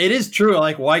is it is true.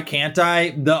 Like, why can't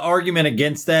I? The argument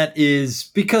against that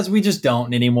is because we just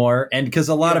don't anymore, and because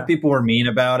a lot of people were mean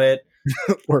about it.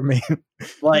 Or mean.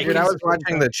 Like, dude, I was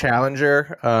watching the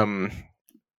Challenger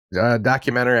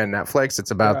documentary on Netflix.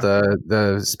 It's about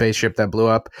the spaceship that blew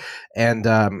up, and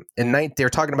they were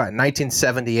talking about in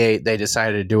 1978 they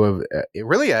decided to do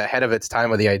really ahead of its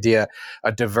time with the idea,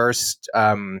 a diverse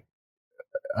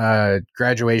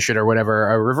graduation or whatever,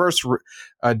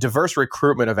 a diverse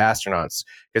recruitment of astronauts,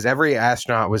 because every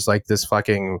astronaut was like this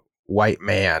fucking white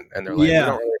man, and they're like, we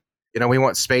don't really, we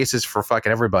want spaces for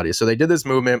fucking everybody. So they did this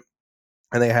movement,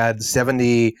 and they had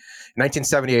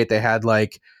 1978 they had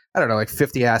like, I don't know, like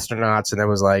 50 astronauts, and there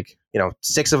was like,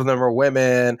 6 of them were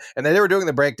women, and they were doing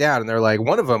the breakdown, and they're like,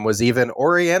 one of them was even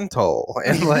Oriental,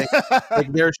 and like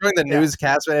they were showing the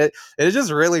newscast, and it is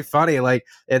just really funny. Like,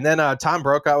 and then Tom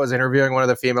Brokaw was interviewing one of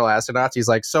the female astronauts. He's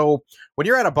like, so when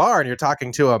you're at a bar and you're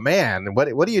talking to a man, what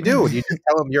do you do? Do you just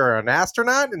tell him you're an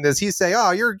astronaut? And does he say,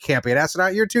 oh, you can't be an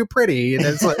astronaut, you're too pretty? And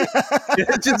it's like,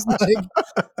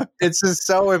 it's just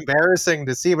so embarrassing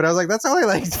to see. But I was like, that's only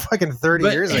like fucking 30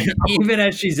 years ago. Even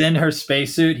as she's in her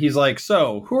spacesuit, he's like,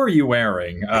 so who are you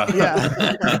wearing?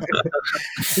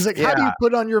 He's like, how do you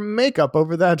put on your makeup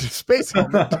over that space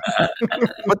helmet?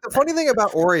 But the funny thing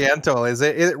about Oriental is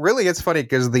it really is funny,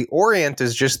 because the Orient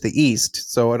is just the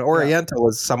East. So an Oriental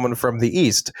is someone from the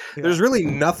East. There's really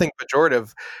nothing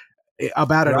pejorative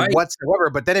about it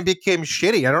whatsoever, but then it became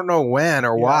shitty. I don't know when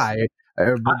or why,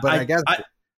 but I guess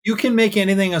you can make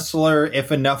anything a slur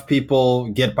if enough people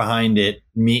get behind it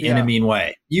in a mean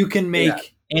way. You can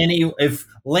make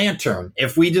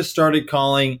if we just started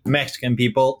calling Mexican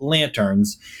people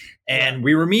lanterns and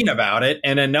we were mean about it,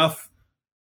 and enough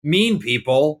mean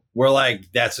people were like,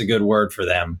 that's a good word for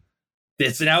them,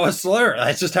 it's now a slur.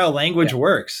 That's just how language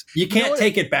works. You can't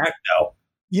take it back, though.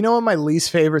 You know what my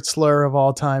least favorite slur of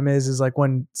all time is like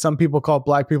when some people call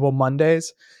black people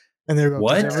Mondays, and they're going,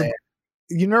 what?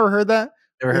 You never heard that?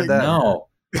 Never heard that? No.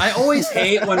 I always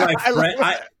hate when my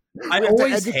friend. I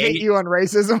always hate you on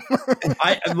racism.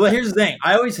 Well, here's the thing.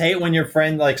 I always hate when your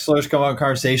friend like slurs come out in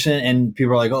conversation and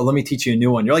people are like, "Oh, let me teach you a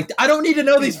new one." You're like, "I don't need to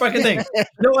know these fucking things.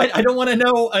 No, I don't want to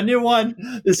know a new one.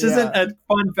 This isn't a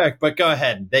fun fact." But go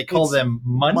ahead. They call them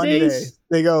Mondays.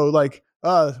 They go like,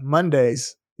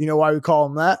 Mondays. You know why we call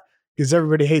them that? Because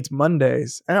everybody hates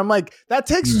Mondays. And I'm like, that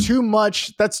takes too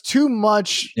much. That's too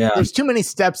much. Yeah. There's too many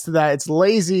steps to that. It's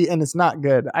lazy and it's not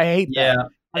good. I hate that.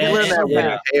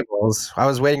 Waiting tables. I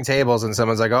was waiting tables, and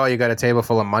someone's like, "Oh, you got a table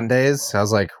full of Mondays?" I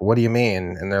was like, "What do you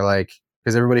mean?" And they're like,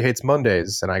 "Because everybody hates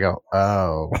Mondays." And I go,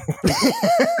 "Oh."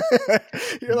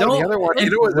 The other one,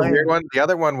 was a weird one. The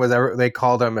other one was they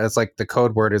called them, as like the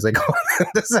code word is they call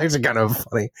this is actually kind of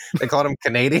funny. They called them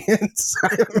Canadians. I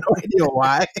have no idea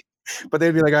why, but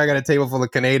they'd be like, "I got a table full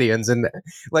of Canadians," and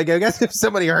like I guess if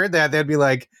somebody heard that, they'd be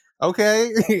like,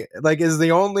 "Okay," like is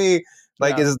the only.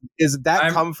 Like, is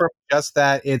that come from just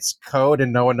that it's code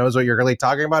and no one knows what you're really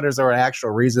talking about? Or is there an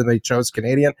actual reason they chose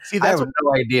Canadian? I have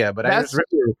no idea, but I just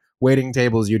remember waiting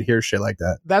tables, you'd hear shit like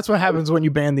that. That's what happens when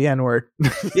you ban the N-word.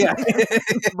 Yeah.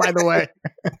 By the way.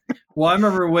 Well, I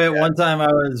remember one time I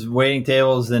was waiting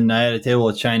tables and I had a table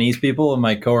with Chinese people, and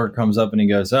my coworker comes up and he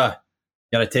goes,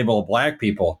 got a table of black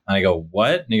people. And I go,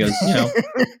 what? And he goes,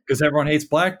 because everyone hates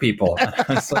black people.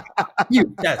 It's like,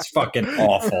 that's fucking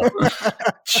awful.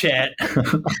 Chet.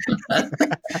 Yeah.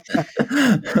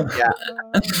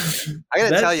 I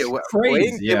gotta tell you,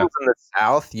 waiting tables in the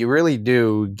South, you really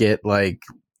do get like,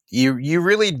 you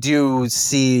really do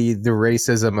see the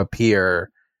racism appear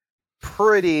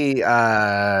pretty,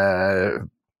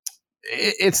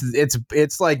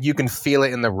 it's like you can feel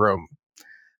it in the room.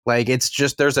 Like, it's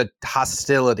just, there's a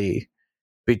hostility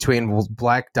between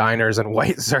black diners and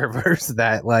white servers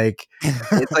that, like,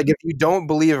 it's like, if you don't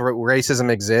believe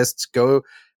racism exists, go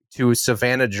to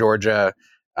Savannah, Georgia,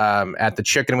 at the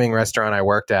chicken wing restaurant I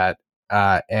worked at.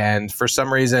 And for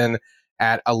some reason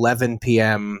at 11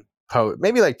 p.m.,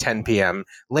 maybe like 10 p.m.,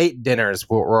 late dinners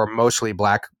were mostly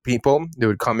black people who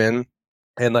would come in.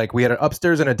 And like, we had an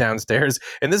upstairs and a downstairs.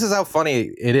 And this is how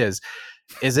funny it is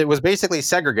it was basically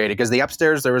segregated, because the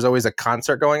upstairs, there was always a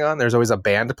concert going on. There's always a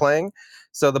band playing.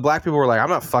 So the black people were like, I'm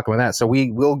not fucking with that. So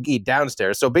we'll eat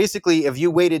downstairs. So basically, if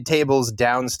you waited tables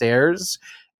downstairs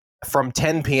from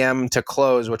 10 p.m. to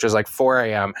close, which was like 4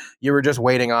 a.m., you were just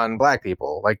waiting on black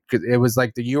people. Like, it was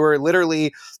like you were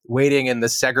literally waiting in the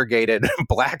segregated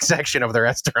black section of the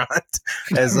restaurant,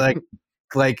 as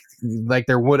like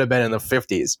there would have been in the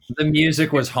 50s. The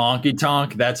music was honky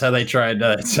tonk. That's how they tried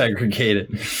to segregate it.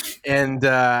 And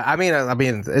I mean,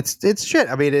 it's shit.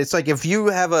 I mean, it's like, if you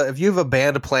have a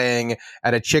band playing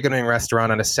at a chicken wing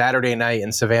restaurant on a Saturday night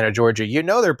in Savannah, Georgia,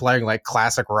 they're playing like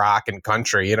classic rock and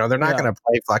country. They're not going to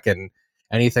play fucking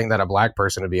anything that a black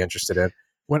person would be interested in.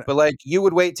 But like, you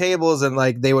would wait tables, and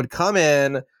like, they would come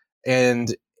in,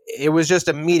 and it was just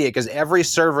immediate, because every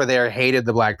server there hated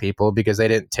the black people because they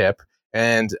didn't tip.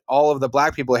 And all of the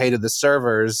black people hated the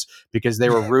servers because they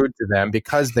were rude to them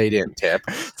because they didn't tip.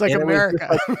 It's like, and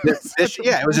America.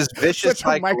 It was just vicious. Such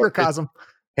a microcosm.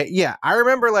 Yeah, I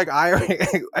remember, like,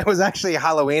 I was actually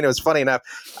Halloween. It was funny enough.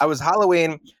 I was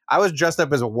dressed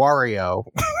up as a Wario,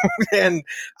 and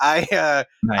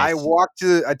I walked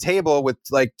to a table with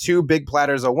like 2 big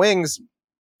platters of wings.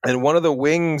 And one of the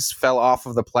wings fell off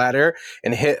of the platter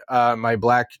and hit my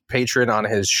black patron on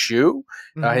his shoe,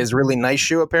 his really nice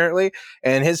shoe, apparently.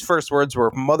 And his first words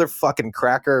were "motherfucking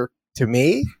cracker" to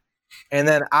me. And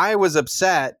then I was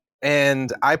upset,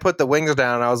 and I put the wings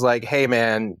down, and I was like, "Hey,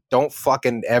 man, don't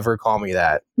fucking ever call me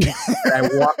that." I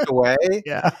walked away.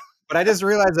 Yeah. But I just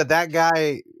realized that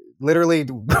guy, literally,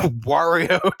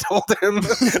 Wario told him,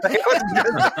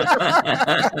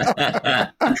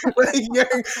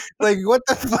 like, what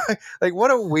the fuck? Like,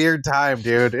 what a weird time,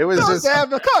 dude. It was just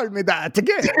ever called me that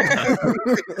again.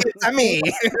 I mean,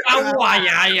 want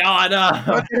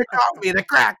you to call me the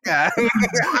cracker.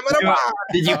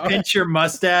 Did you pinch your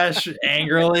mustache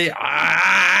angrily?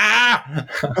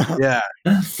 Yeah,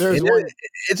 it's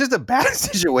just a bad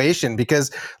situation, because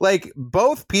like,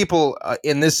 both people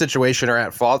in this situation are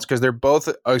at fault, because they're both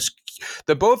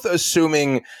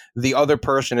assuming the other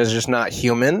person is just not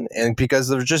human, and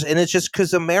because it's just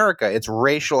because America, it's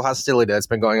racial hostility that's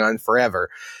been going on forever.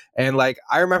 And like,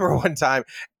 I remember one time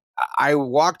I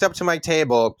walked up to my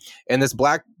table, and this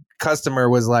black customer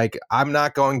was like, "I'm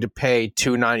not going to pay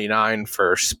 $2.99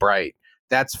 for Sprite.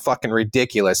 That's fucking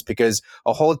ridiculous, because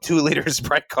a whole 2-liter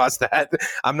Sprite costs that.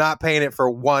 I'm not paying it for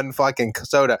one fucking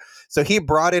soda." So he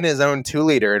brought in his own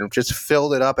 2-liter and just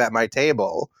filled it up at my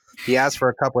table. He asked for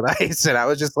a cup with ice, and I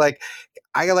was just like,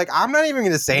 I'm not even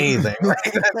going to say anything.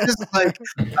 Like,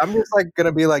 I'm just going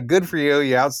to be like, good for you.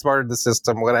 You outsmarted the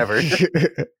system, whatever.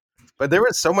 But there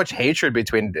was so much hatred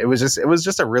between. It was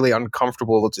just a really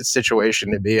uncomfortable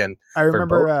situation to be in. I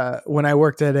remember when I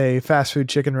worked at a fast food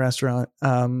chicken restaurant.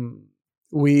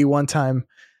 We one time,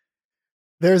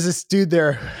 there's this dude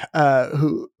there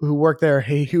who worked there.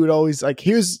 He would always, like,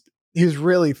 he was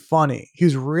really funny. He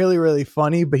was really, really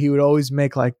funny, but he would always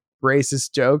make like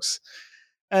racist jokes.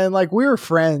 And like, we were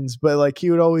friends, but like,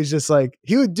 he would always just like,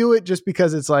 he would do it just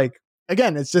because it's like,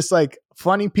 again, it's just like,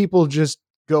 funny people just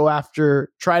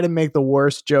try to make the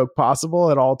worst joke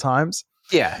possible at all times.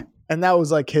 Yeah. And that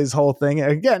was like his whole thing.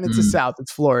 Again, it's the South,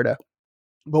 it's Florida.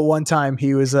 But one time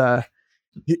he was a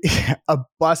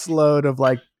busload of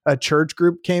like a church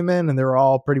group came in, and they were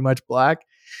all pretty much black.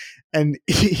 And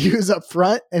he was up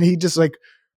front, and he just like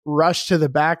rushed to the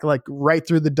back, like right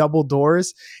through the double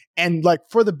doors. And like,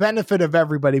 for the benefit of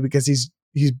everybody, because he's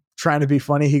trying to be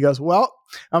funny, he goes, "Well,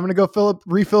 I'm going to go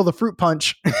refill the fruit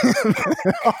punch."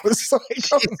 I was like,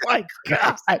 oh my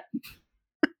God.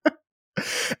 And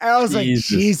I was like,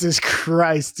 Jesus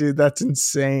Christ, dude, that's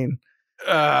insane.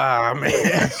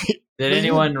 Man. Did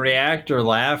anyone react or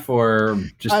laugh or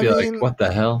just be like, what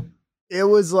the hell? It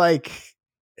was like,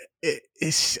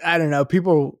 I don't know.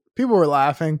 People people were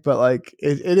laughing, but like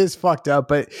it is fucked up.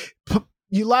 But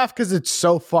you laugh because it's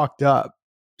so fucked up.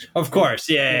 Of course,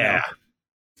 yeah.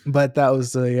 But that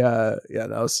was that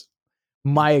was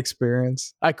my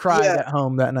experience. I cried at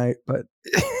home that night, but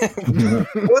well,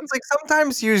 it's like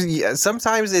sometimes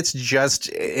it's just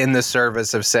in the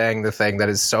service of saying the thing that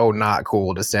is so not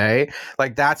cool to say.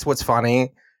 Like that's what's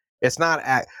funny. It's not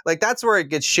like that's where it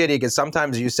gets shitty, because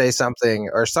sometimes you say something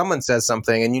or someone says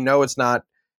something and it's not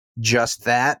just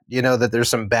that, that there's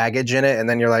some baggage in it, and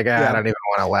then you're like, I don't even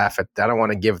want to laugh at that. I don't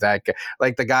want to give that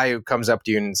like the guy who comes up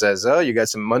to you and says, oh, you got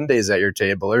some Mondays at your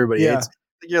table, everybody hates.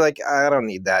 You're like, I don't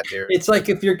need that, dude. It's like,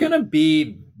 if you're gonna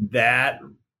be that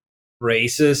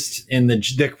racist, and the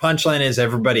punchline is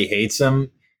everybody hates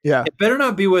him, it better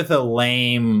not be with a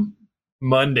lame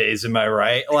Mondays, am I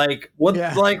right? Like what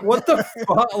what the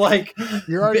fuck? Like,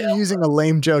 you're already using a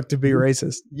lame joke to be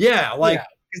racist.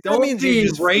 Don't be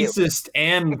racist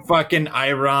and fucking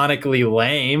ironically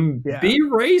lame. Yeah. Be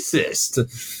racist.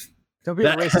 Don't be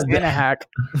a racist and a hack.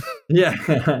 Yeah.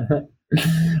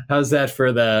 How's that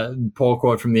for the poll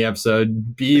quote from the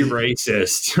episode? Be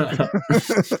racist.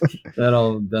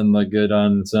 That'll then look good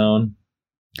on its own.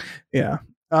 Yeah.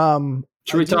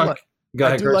 Should we talk? Go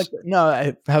ahead, Chris.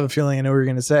 I have a feeling I know what you're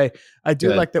going to say. I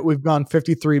do like that we've gone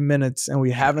 53 minutes and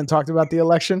we haven't talked about the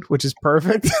election, which is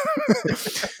perfect.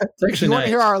 If you want to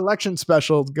hear our election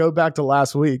special, go back to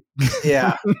last week.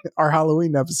 Yeah. Our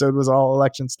Halloween episode was all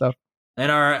election stuff.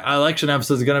 And our election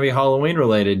episode is going to be Halloween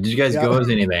related. Did you guys go as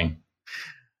anything?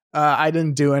 I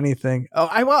didn't do anything. Oh,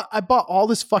 I bought all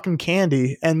this fucking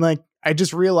candy, and like I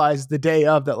just realized the day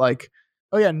of that, like,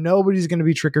 oh yeah, nobody's going to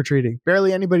be trick-or-treating.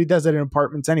 Barely anybody does that in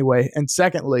apartments anyway. And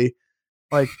secondly,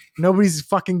 like nobody's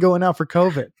fucking going out for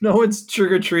COVID. No one's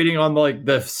trick-or-treating on like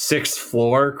the 6th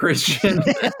floor, Christian,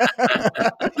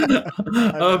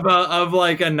 of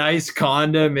like a nice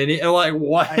condominium. Like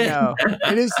what? I know.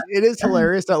 It is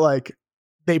hilarious that like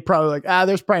they probably like,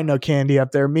 there's probably no candy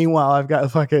up there. Meanwhile, I've got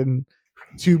fucking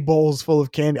 2 bowls full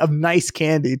of candy, of nice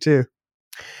candy too.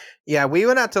 Yeah, we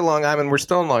went out to Long Island. We're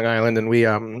still in Long Island, and we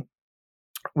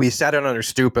sat on our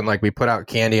stoop and like we put out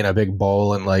candy in a big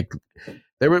bowl, and like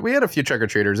we had a few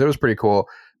trick-or-treaters. It was pretty cool,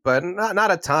 but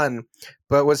not a ton.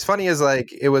 But what's funny is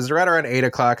like it was right around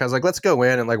 8:00. I was like, let's go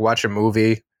in and like watch a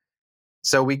movie.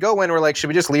 So we go in, we're like, should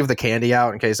we just leave the candy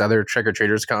out in case other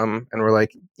trick-or-treaters come? And we're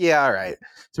like, yeah, all right.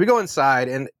 So we go inside,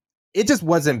 and it just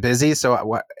wasn't busy.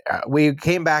 So we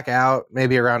came back out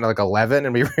maybe around like 11,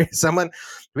 and we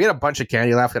had a bunch of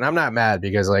candy left, and I'm not mad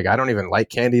because like I don't even like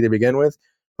candy to begin with,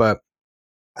 but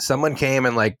someone came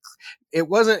and like it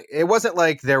wasn't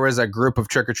like there was a group of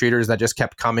trick-or-treaters that just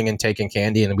kept coming and taking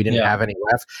candy and we didn't have any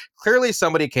left. Clearly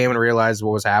somebody came and realized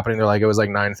what was happening. They're like, it was like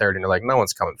 9:30, and they're like, no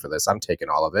one's coming for this, I'm taking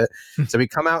all of it. So we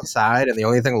come outside, and the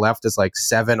only thing left is like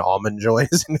 7 Almond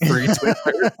Joys and 3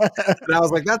 Twizzlers. And I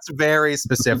was like, that's very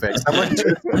specific. Someone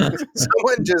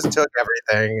just took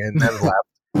everything and then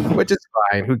left, which is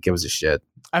fine. Who gives a shit?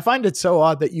 I find it so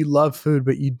odd that you love food,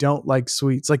 but you don't like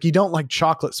sweets. Like you don't like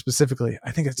chocolate specifically.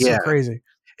 I think it's so crazy.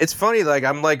 It's funny. Like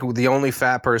I'm like the only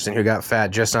fat person who got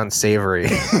fat just on savory.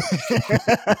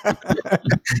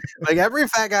 Like every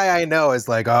fat guy I know is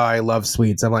like, oh, I love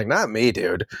sweets. I'm like, not me,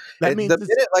 dude. Like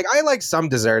I like some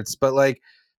desserts, but like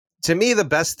to me, the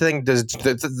best thing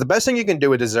you can do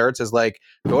with desserts is like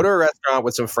go to a restaurant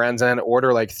with some friends and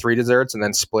order like 3 desserts and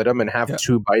then split them and have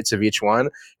 2 bites of each one.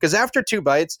 Because after 2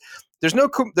 bites,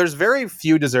 there's very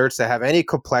few desserts that have any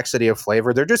complexity of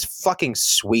flavor. They're just fucking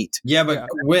sweet. Yeah, but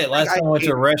Whit, last time I went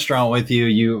to a restaurant with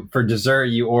you for dessert,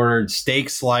 you ordered steak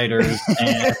sliders.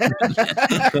 And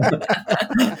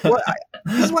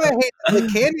this is what I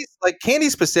hate. Like candy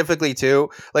specifically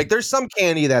too. Like there's some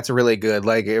candy that's really good.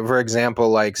 Like for example,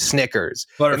 like Snickers.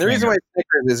 And the reason why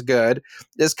Snickers is good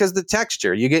is because the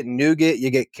texture. You get nougat,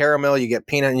 you get caramel, you get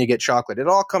peanut, and you get chocolate. It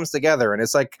all comes together, and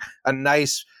it's like a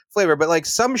nice flavor. But like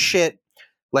some shit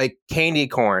like candy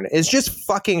corn is just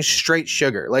fucking straight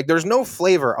sugar. Like there's no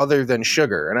flavor other than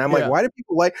sugar. And I'm like, why do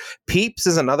people like Peeps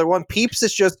is another one? Peeps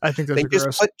is just, I think they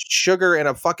just put sugar in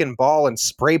a fucking ball and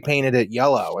spray painted it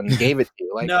yellow and gave it to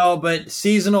you. Like, no, but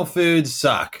seasonal foods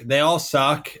suck. They all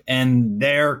suck, and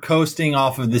they're coasting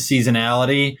off of the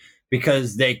seasonality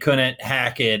because they couldn't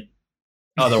hack it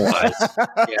otherwise.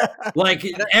 Like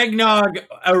eggnog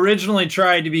originally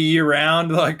tried to be year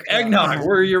round. Like eggnog,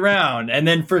 we're year round, and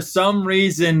then for some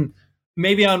reason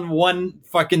maybe on one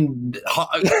fucking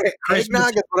Christmas.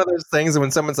 Eggnog is one of those things when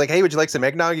someone's like, hey, would you like some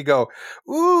eggnog? You go,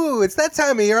 ooh, it's that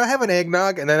time of year. I have an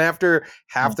eggnog. And then after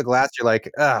half the glass, you're like,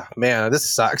 oh, man,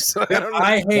 this sucks.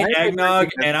 I hate eggnog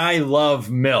and I love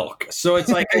milk. So it's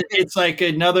like like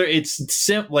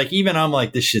even I'm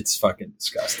like, this shit's fucking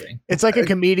disgusting. It's like a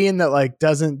comedian that like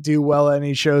doesn't do well at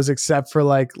any shows except for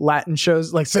like Latin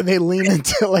shows. Like, so they lean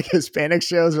into like Hispanic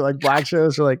shows or like black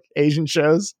shows or like Asian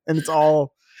shows. And it's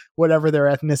all whatever their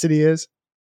ethnicity is.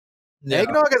 Yeah.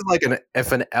 Eggnog is like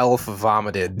if an elf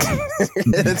vomited.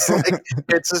 It's like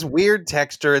it's this weird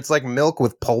texture. It's like milk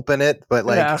with pulp in it, but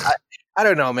like I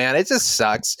don't know, man. It just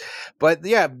sucks. But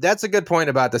yeah, that's a good point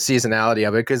about the seasonality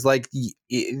of it, because like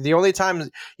the only time,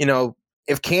 you know,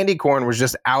 if candy corn was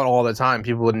just out all the time,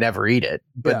 people would never eat it.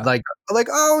 But like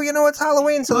oh, you know, it's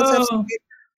Halloween, so let's have some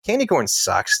candy corn.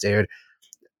 Sucks, dude.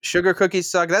 Sugar cookies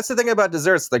suck. That's the thing about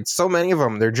desserts. Like so many of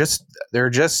them, they're just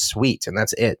sweet, and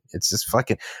that's it. It's just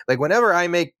fucking like whenever I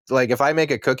make if I make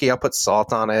a cookie, I'll put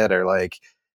salt on it, or like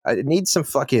I need some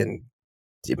fucking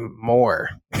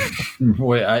more.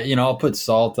 Wait, I'll put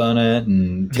salt on it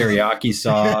and teriyaki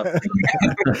sauce.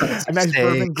 A nice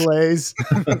bourbon glaze.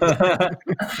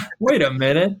 Wait a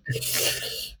minute.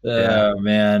 Oh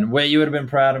man! Wait, you would have been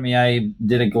proud of me. I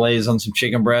did a glaze on some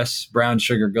chicken breasts, brown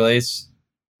sugar glaze.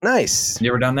 Nice.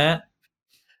 You ever done that?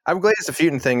 I've glazed a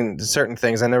few certain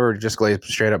things. I never just glazed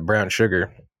straight up brown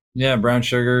sugar. Yeah, brown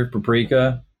sugar,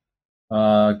 paprika,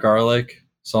 garlic,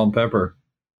 salt and pepper.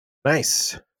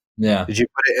 Nice. Yeah. Did you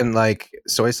put it in like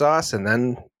soy sauce and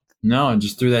then? No, I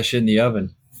just threw that shit in the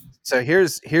oven. So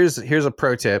here's a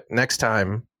pro tip. Next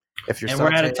time, if you're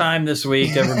we're out of time this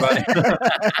week, everybody.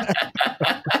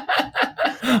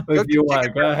 If you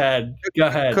want, go ahead.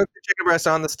 Cook the chicken breasts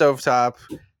on the stovetop.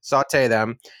 Saute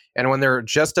them, and when they're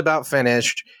just about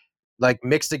finished, like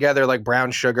mix together like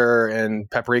brown sugar and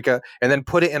paprika, and then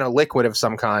put it in a liquid of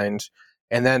some kind,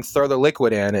 and then throw the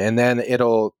liquid in, and then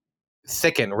it'll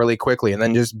thicken really quickly, and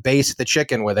then just baste the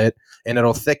chicken with it, and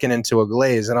it'll thicken into a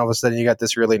glaze, and all of a sudden you got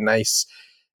this really nice,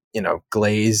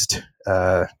 glazed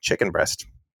chicken breast.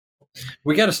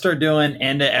 We got to start doing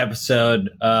end of episode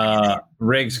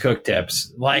Riggs cook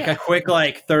tips, like a quick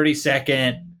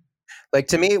 30-second. Like,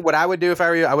 to me, what I would do if I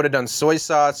were you, I would have done soy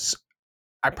sauce.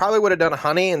 I probably would have done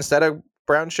honey instead of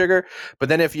brown sugar. But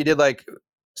then if you did like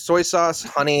soy sauce,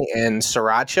 honey, and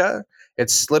sriracha,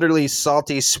 it's literally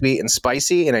salty, sweet, and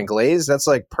spicy in a glaze. That's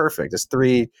like perfect. It's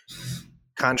 3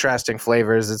 contrasting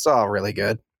flavors. It's all really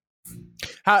good.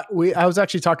 I was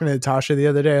actually talking to Natasha the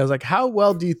other day. I was like, how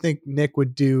well do you think Nick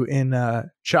would do in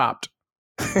Chopped?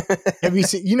 Have you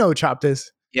seen, what Chopped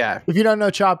is? Yeah. If you don't know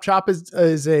Chopped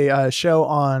is a show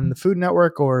on the Food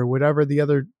Network or whatever the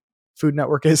other Food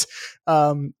Network is,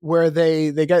 where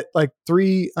they get like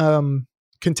 3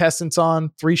 contestants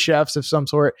on, 3 chefs of some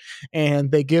sort,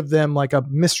 and they give them like a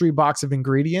mystery box of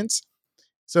ingredients.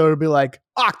 So it'll be like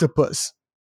octopus,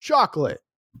 chocolate,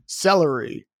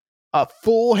 celery, a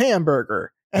full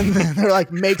hamburger. And then they're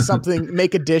like, make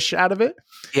a dish out of it.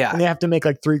 Yeah. And they have to make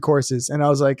like 3 courses. And I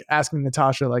was like asking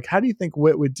Natasha, like, how do you think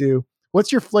Whit would do?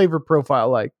 What's your flavor profile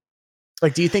like?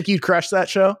 Like, do you think you'd crush that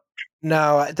show?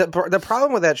 No, the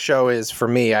problem with that show is, for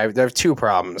me, I have 2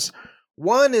 problems.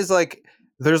 One is like,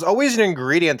 there's always an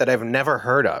ingredient that I've never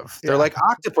heard of. They're like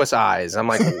octopus eyes. I'm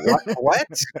like, what?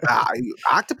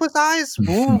 Octopus eyes?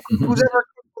 Who's ever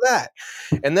cooked that?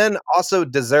 And then also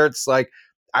desserts, like,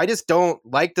 I just don't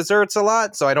like desserts a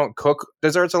lot, so I don't cook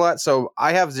desserts a lot. So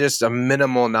I have just a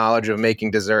minimal knowledge of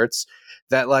making desserts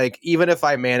that, like, even if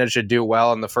I manage to do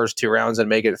well in the first 2 rounds and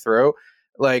make it through,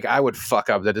 like, I would fuck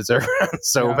up the dessert round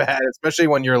so bad, especially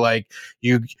when you're like,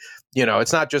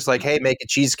 it's not just like, hey, make a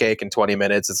cheesecake in 20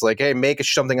 minutes. It's like, hey, make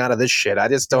something out of this shit. I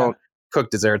just don't cook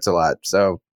desserts a lot.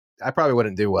 So I probably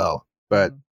wouldn't do well,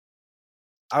 but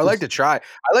I would like to try.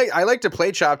 I like to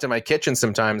play Chopped in my kitchen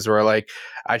sometimes, where like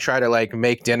I try to like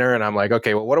make dinner and I'm like,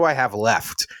 okay, well, what do I have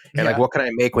left? And like, what can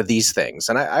I make with these things?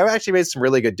 And I actually made some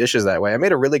really good dishes that way. I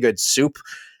made a really good soup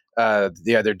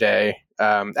the other day.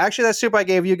 Actually, that soup I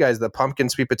gave you guys, the pumpkin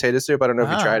sweet potato soup. I don't know if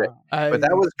you tried it, but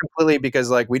that was completely because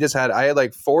like I had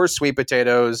like 4 sweet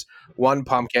potatoes, 1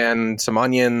 pumpkin, some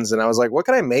onions, and I was like, what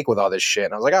can I make with all this shit?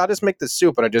 And I was like, I'll just make this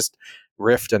soup, and I just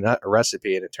riffed a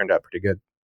recipe, and it turned out pretty good.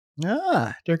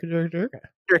 Durka.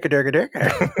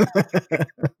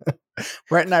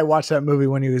 Brett and I watched that movie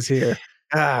when he was here.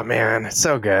 Ah, man, it's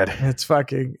so good. It's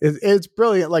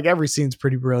brilliant. Like, every scene's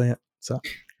pretty brilliant. So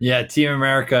yeah, Team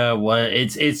America.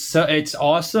 It's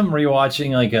awesome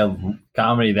rewatching like a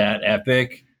comedy that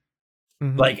epic.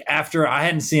 Mm-hmm. Like, after I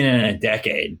hadn't seen it in a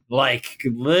decade, like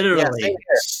literally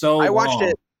so long. I watched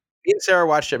it Me and Sarah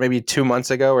watched it maybe 2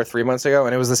 months ago or 3 months ago,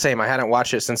 and it was the same. I hadn't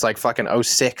watched it since like fucking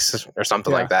 06 or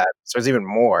something like that. So it's even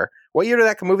more. What year did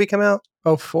that movie come out?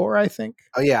 04, I think.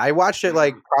 Oh yeah, I watched it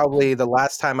like probably the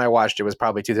last time I watched it was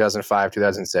probably 2005,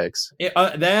 2006.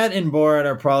 That and Borat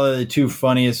are probably the two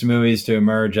funniest movies to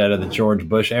emerge out of the George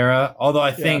Bush era. Although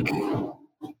I think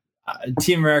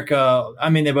Team America, I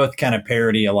mean, they both kind of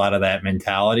parody a lot of that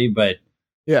mentality, but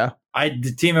yeah,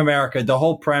 the Team America, the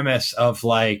whole premise of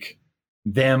like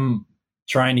them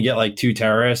trying to get like two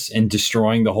terrorists and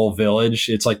destroying the whole village,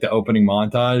 it's like the opening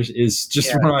montage, is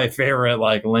just one of my favorite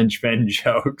like linchpin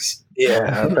jokes.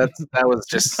 Yeah, that was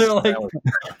just they're like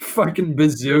fucking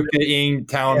bazooka-ing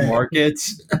town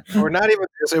markets. Or not even,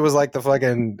 it was like the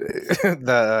fucking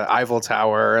the Eiffel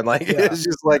Tower, and like it was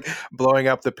just like blowing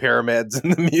up the pyramids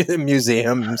and the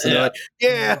museums. And like,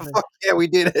 fuck yeah, we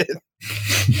did it.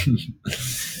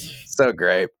 So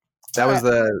great. That was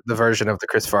the version of the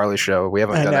Chris Farley show. We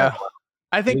haven't done that.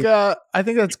 I think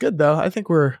that's good though. I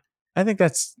think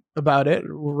that's about it.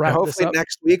 We'll wrap hopefully this up.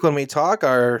 Next week when we talk,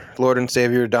 our Lord and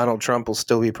Savior Donald Trump will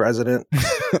still be president.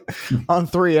 On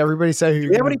 3, everybody say who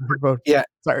you're going to vote. Yeah,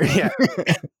 sorry. Yeah.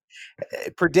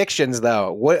 Predictions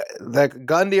though. What the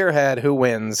gun to your head? Who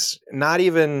wins? Not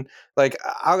even like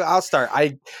I'll start.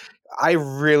 I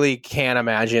really can't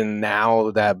imagine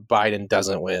now that Biden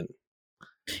doesn't win.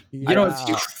 You know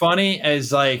what's funny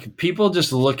is like people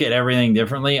just look at everything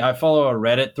differently. I follow a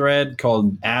Reddit thread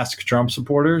called Ask Trump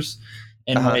Supporters,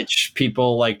 in which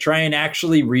people like try and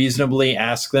actually reasonably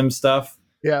ask them stuff.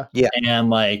 Yeah. And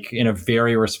like in a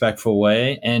very respectful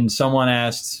way. And someone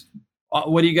asked,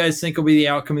 what do you guys think will be the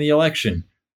outcome of the election?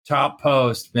 Top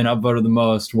post, been upvoted the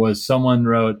most, was someone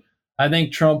wrote, I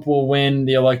think Trump will win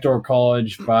the Electoral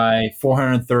College by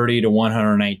 430 to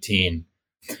 119.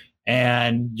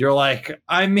 And you're like,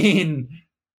 I mean,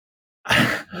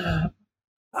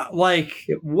 like,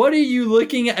 what are you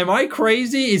looking at? Am I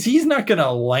crazy? He's not going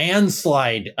to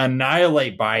landslide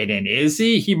annihilate Biden, is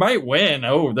he? He might win.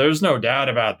 Oh, there's no doubt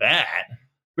about that.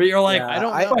 But you're like,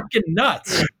 I'm fucking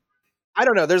nuts. I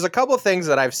don't know. There's a couple of things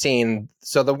that I've seen.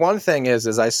 So the one thing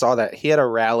is I saw that he had a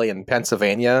rally in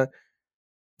Pennsylvania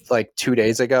like 2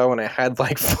 days ago, and it had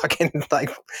like fucking like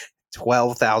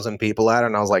 12,000 people at it,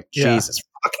 and I was like, Jesus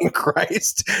fucking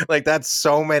Christ. Like that's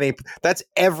so many. That's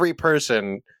every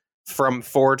person from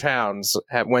 4 towns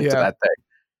went to that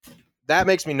thing. That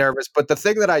makes me nervous. But the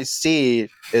thing that I see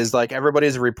is like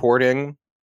everybody's reporting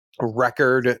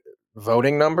record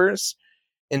voting numbers.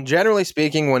 And generally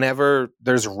speaking, whenever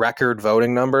there's record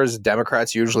voting numbers,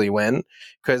 Democrats usually win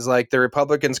because like the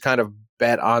Republicans kind of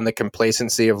bet on the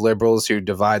complacency of liberals who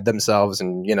divide themselves,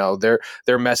 and you know their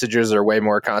messages are way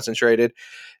more concentrated.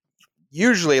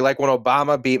 Usually, like when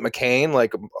Obama beat McCain,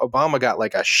 like Obama got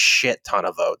like a shit ton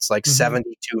of votes, like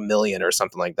 72 million or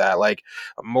something like that, like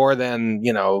more than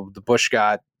the Bush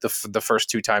got the first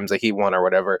 2 times that he won or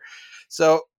whatever.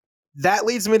 So that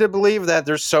leads me to believe that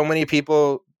there's so many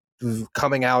people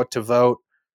coming out to vote.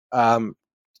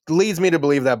 Leads me to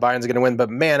believe that Biden's going to win. But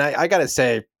man, I got to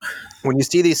say, when you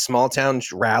see these small town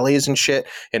rallies and shit,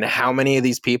 and how many of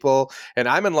these people, and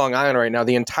I'm in Long Island right now,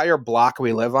 the entire block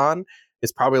we live on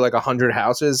is probably like 100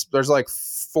 houses. There's like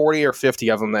 40 or 50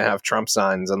 of them that have Trump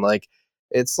signs. And like,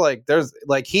 it's like, there's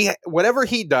like, whatever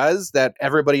he does that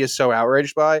everybody is so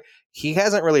outraged by, he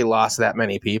hasn't really lost that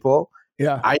many people.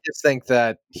 Yeah. I just think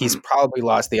that he's probably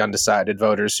lost the undecided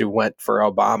voters who went for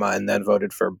Obama and then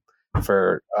voted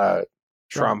for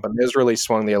Trump, and this really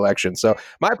swung the election. So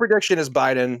my prediction is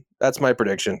Biden. That's my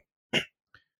prediction.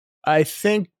 I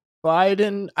think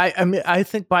Biden. I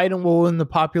think Biden will win the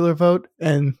popular vote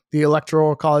and the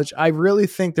Electoral College. I really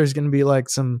think there's going to be like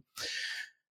some,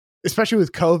 especially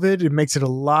with COVID, it makes it a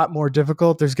lot more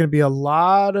difficult. There's going to be a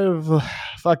lot of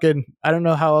fucking, I don't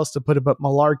know how else to put it, but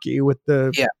malarkey with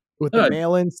the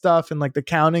mail-in stuff and like the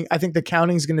counting. I think the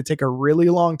counting is going to take a really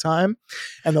long time,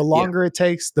 and the longer it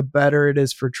takes, the better it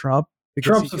is for Trump.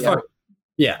 Because Trump's a fuck.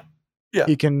 Yeah.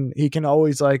 He can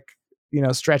always like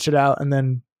stretch it out, and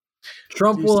then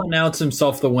Trump will announce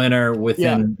himself the winner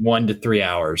within 1 to 3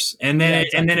 hours, and then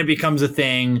and then it becomes a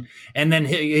thing. And then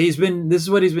this is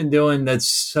what he's been doing. That's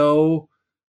so.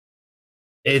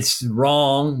 It's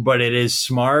wrong, but it is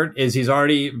smart. Is he's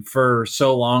already for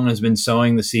so long has been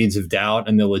sowing the seeds of doubt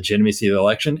and the legitimacy of the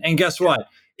election. And guess what?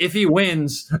 If he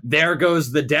wins, there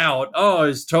goes the doubt. Oh,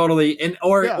 it's totally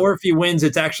or if he wins,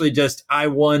 it's actually just I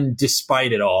won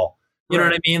despite it all. You know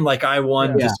what I mean? Like I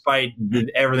won despite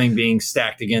everything being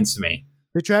stacked against me.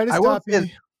 They try to stop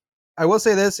me. I will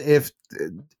say this: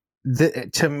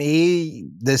 to me,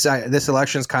 this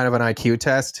election is kind of an IQ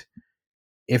test.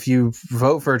 If you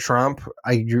vote for Trump,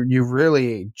 you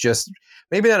really just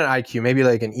maybe not an IQ, maybe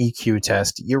like an EQ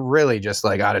test, you're really just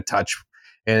like out of touch.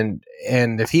 And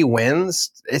if he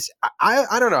wins,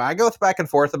 I don't know. I go back and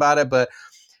forth about it, but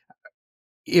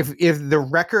if the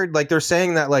record, like they're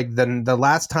saying that like the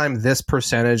last time this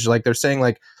percentage, like they're saying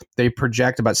like they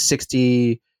project about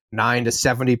 69 to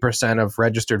 70% of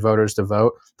registered voters to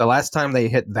vote. The last time they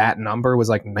hit that number was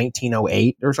like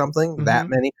 1908 or something, that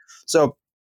many. So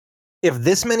if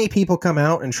this many people come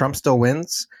out and Trump still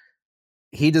wins,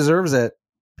 he deserves it.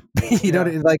 You know,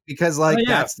 like, because like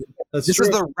this true. Is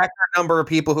the record number of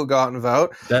people who go out and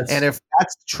vote. And if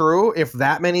that's true, if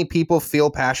that many people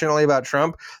feel passionately about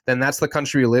Trump, then that's the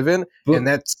country we live in, and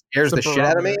that scares the shit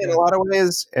out of me in a lot of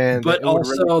ways. And but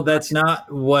also, that's not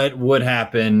what would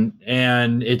happen,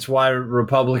 and it's why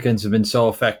Republicans have been so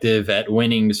effective at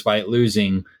winning despite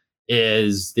losing.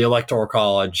 Is the Electoral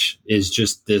College is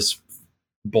just this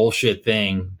bullshit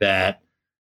thing that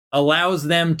allows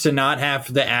them to not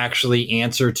have to actually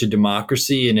answer to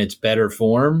democracy in its better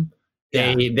form.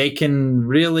 They can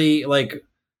really, like,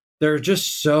 they're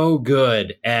just so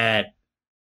good at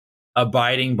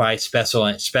abiding by special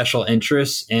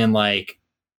interests and like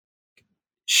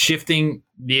shifting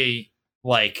the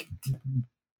like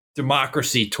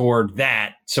democracy toward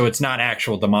that, so it's not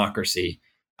actual democracy.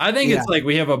 I think it's like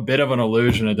we have a bit of an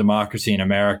illusion of democracy in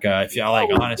America. I feel like,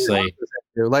 honestly.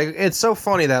 Like, it's so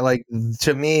funny that, like,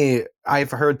 to me,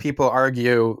 I've heard people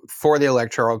argue for the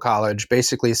Electoral College,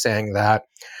 basically saying that,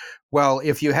 well,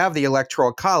 if you have the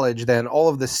Electoral College, then all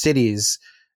of the cities,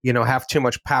 you know, have too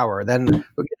much power. Then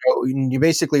you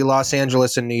basically Los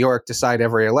Angeles and New York decide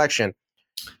every election.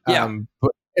 And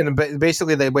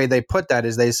basically the way they put that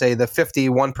is they say the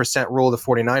 51% rule the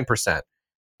 49%.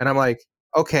 And I'm like,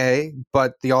 okay,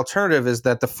 but the alternative is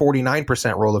that the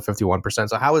 49% rule of 51%.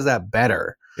 So how is that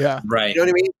better? Yeah. Right. You know what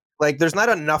I mean? Like, there's not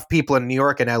enough people in New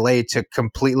York and LA to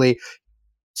completely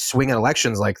swing in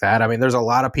elections like that. I mean, there's a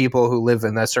lot of people who live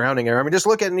in that surrounding area. I mean, just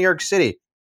look at New York City.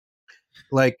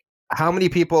 Like, how many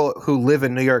people who live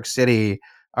in New York City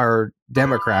are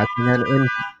Democrats? And then in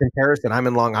comparison, I'm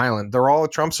in Long Island. They're all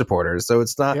Trump supporters. So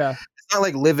it's not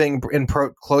like living in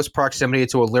close proximity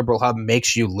to a liberal hub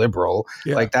makes you liberal.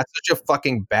 Yeah. Like, that's such a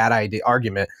fucking bad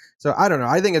argument. So I don't know.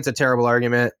 I think it's a terrible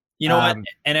argument. You know what?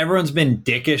 And everyone's been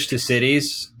dickish to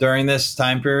cities during this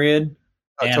time period.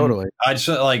 Oh, totally. I just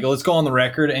like, let's go on the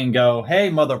record and go,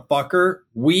 hey, motherfucker,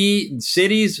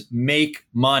 cities make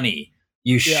money.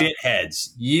 You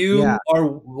shitheads. You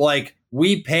are like,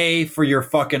 we pay for your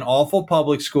fucking awful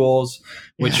public schools,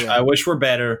 which I wish were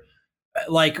better.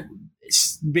 Like,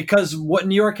 because what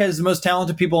New York has the most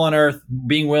talented people on earth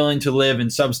being willing to live in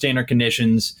substandard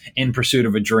conditions in pursuit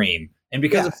of a dream. And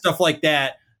because of stuff like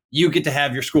that, you get to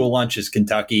have your school lunches,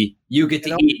 Kentucky. You get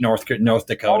to eat North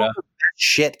Dakota. All of that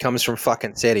shit comes from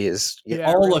fucking cities.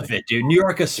 All of it, dude. New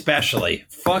York especially.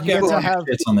 Fuck everyone who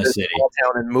shits on the city.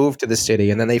 Town and move to the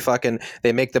city, and then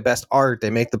they make the best art. They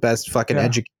make the best fucking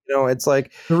education. You know, it's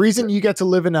like the reason you get to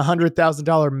live in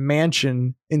 $100,000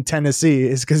 mansion in Tennessee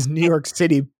is because New York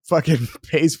City fucking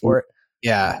pays for it.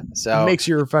 Yeah, so it makes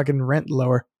your fucking rent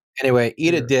lower. Anyway,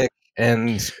 eat a dick,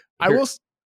 and I will.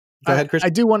 Go ahead, Chris. I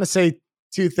do want to say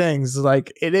two things.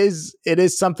 Like, it is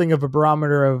something of a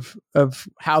barometer of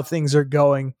how things are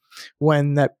going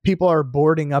when that people are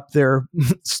boarding up their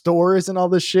stores and all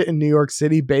this shit in New York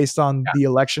City based on the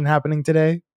election happening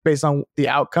today, based on the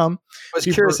outcome. I was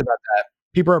curious about that.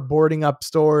 People are boarding up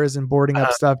stores and boarding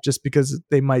up stuff just because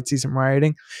they might see some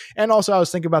rioting. And also, I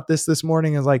was thinking about this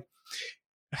morning, is like,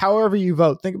 however you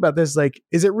vote, think about this. Like,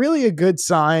 is it really a good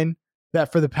sign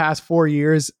that for the past 4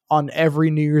 years on every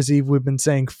New Year's Eve, we've been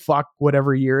saying fuck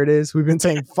whatever year it is. We've been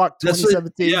saying fuck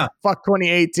 2017, fuck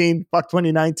 2018, fuck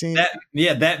 2019.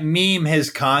 That meme has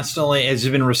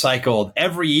been recycled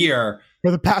every year.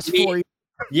 For the past 4 years.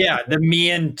 Yeah, me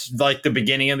and like the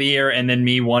beginning of the year, and then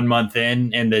me 1 month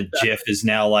in, and the GIF is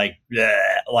now like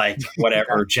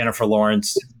whatever, Jennifer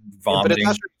Lawrence vomiting.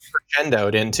 But it's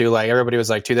crescendoed into like everybody was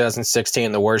like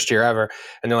 2016 the worst year ever,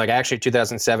 and then like actually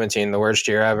 2017 the worst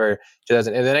year ever, and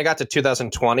then I got to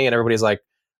 2020 and everybody's like,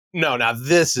 no, now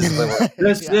this is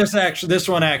the this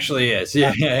one actually is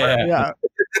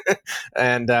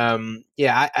and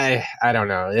I don't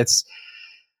know.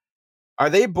 Are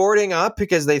they boarding up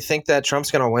because they think that Trump's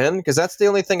going to win? Because that's the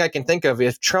only thing I can think of.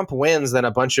 If Trump wins, then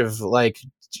a bunch of like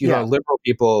know liberal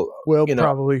people will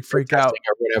probably freak out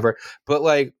or whatever. But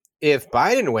like, if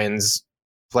Biden wins,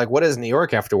 like, what does New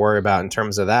York have to worry about in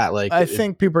terms of that? Like, I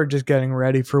think people are just getting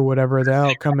ready for whatever the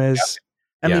outcome is.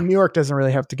 I mean, New York doesn't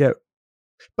really have to get.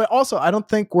 But also, I don't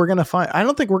think we're going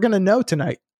to know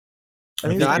tonight. I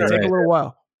think it's going to take a little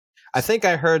while. I think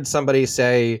I heard somebody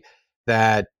say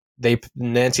that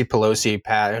Nancy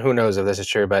Pelosi, who knows if this is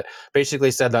true, but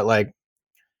basically said that like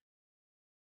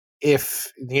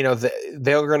if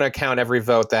they're going to count every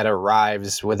vote that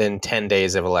arrives within 10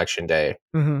 days of election day.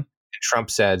 Mm-hmm. And Trump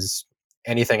says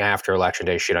anything after election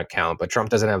day shouldn't count, but Trump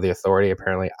doesn't have the authority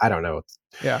apparently. I don't know.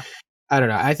 Yeah. I don't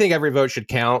know. I think every vote should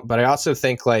count, but I also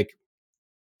think like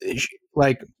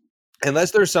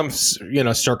unless there's some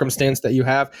circumstance that you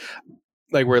have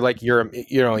like where like you're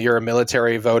a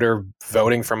military voter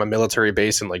voting from a military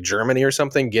base in like Germany or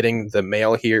something, getting the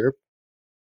mail here.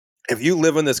 If you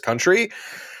live in this country,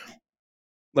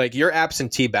 like your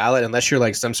absentee ballot, unless you're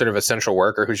like some sort of essential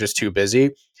worker who's just too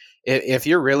busy, if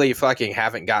you're really fucking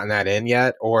haven't gotten that in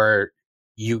yet, or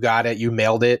you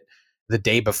mailed it the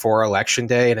day before election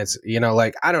day, and it's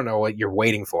like I don't know what you're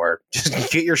waiting for.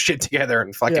 Just get your shit together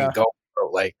and fucking go.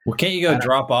 Like, well, can't you go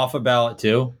drop off a ballot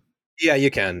too? Yeah,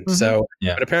 you can. Mm-hmm. So,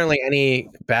 but apparently, any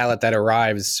ballot that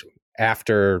arrives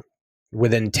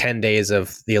within 10 days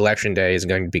of the election day is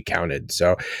going to be counted.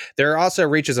 So there also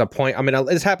reaches a point. I mean,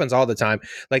 this happens all the time.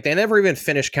 Like they never even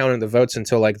finish counting the votes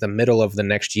until like the middle of the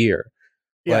next year.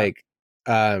 Yeah. Like,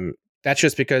 that's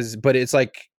just because, but it's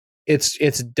like,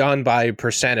 it's done by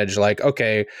percentage. Like,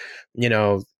 okay,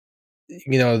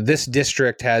 this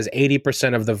district has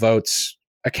 80% of the votes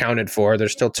accounted for.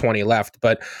 There's still 20 left,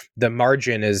 but the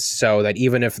margin is so that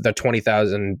even if the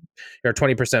 20,000 or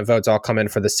 20% votes all come in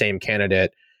for the same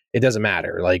candidate, it doesn't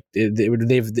matter. Like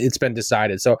it's been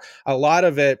decided. So a lot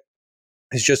of it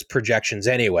is just projections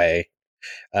anyway.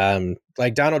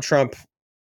 Like Donald Trump,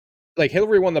 like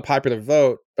Hillary won the popular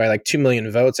vote by like 2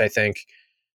 million votes, I think.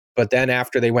 But then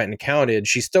after they went and counted,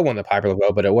 she still won the popular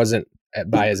vote, but it wasn't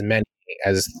by as many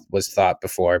as was thought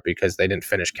before because they didn't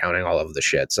finish counting all of the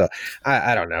shit. So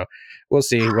I don't know. We'll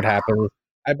see what happens.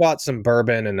 I bought some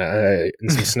bourbon and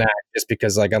some snacks just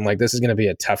because like I'm like this is going to be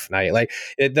a tough night. Like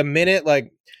the minute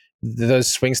like those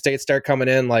swing states start coming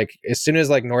in, like as soon as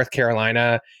like North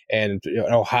Carolina and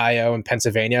Ohio and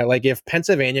Pennsylvania, like if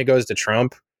Pennsylvania goes to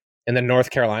Trump and then North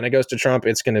Carolina goes to Trump,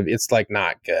 it's like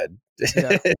not good.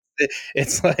 Yeah.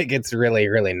 it's really,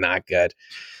 really not good.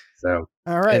 So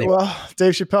all right. Anyway. Well,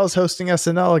 Dave Chappelle's hosting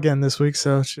SNL again this week,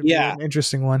 so it should be an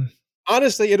interesting one.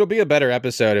 Honestly, it'll be a better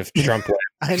episode if Trump wins.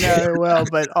 I know it will,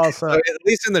 but also so at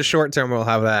least in the short term, we'll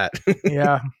have that.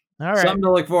 Yeah. All right. Something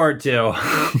to look forward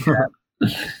to.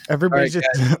 Everybody's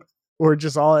we're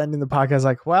just all ending the podcast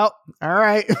like, well, all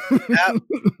right. Yeah.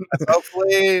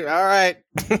 Hopefully, all right.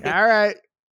 All right.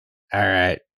 All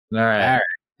right. All right.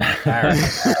 All right.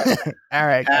 All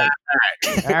right.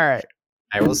 All right.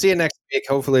 I will see you next week.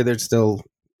 Hopefully, there's still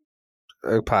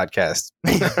a podcast.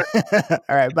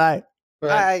 All right. Bye.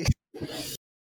 Bye.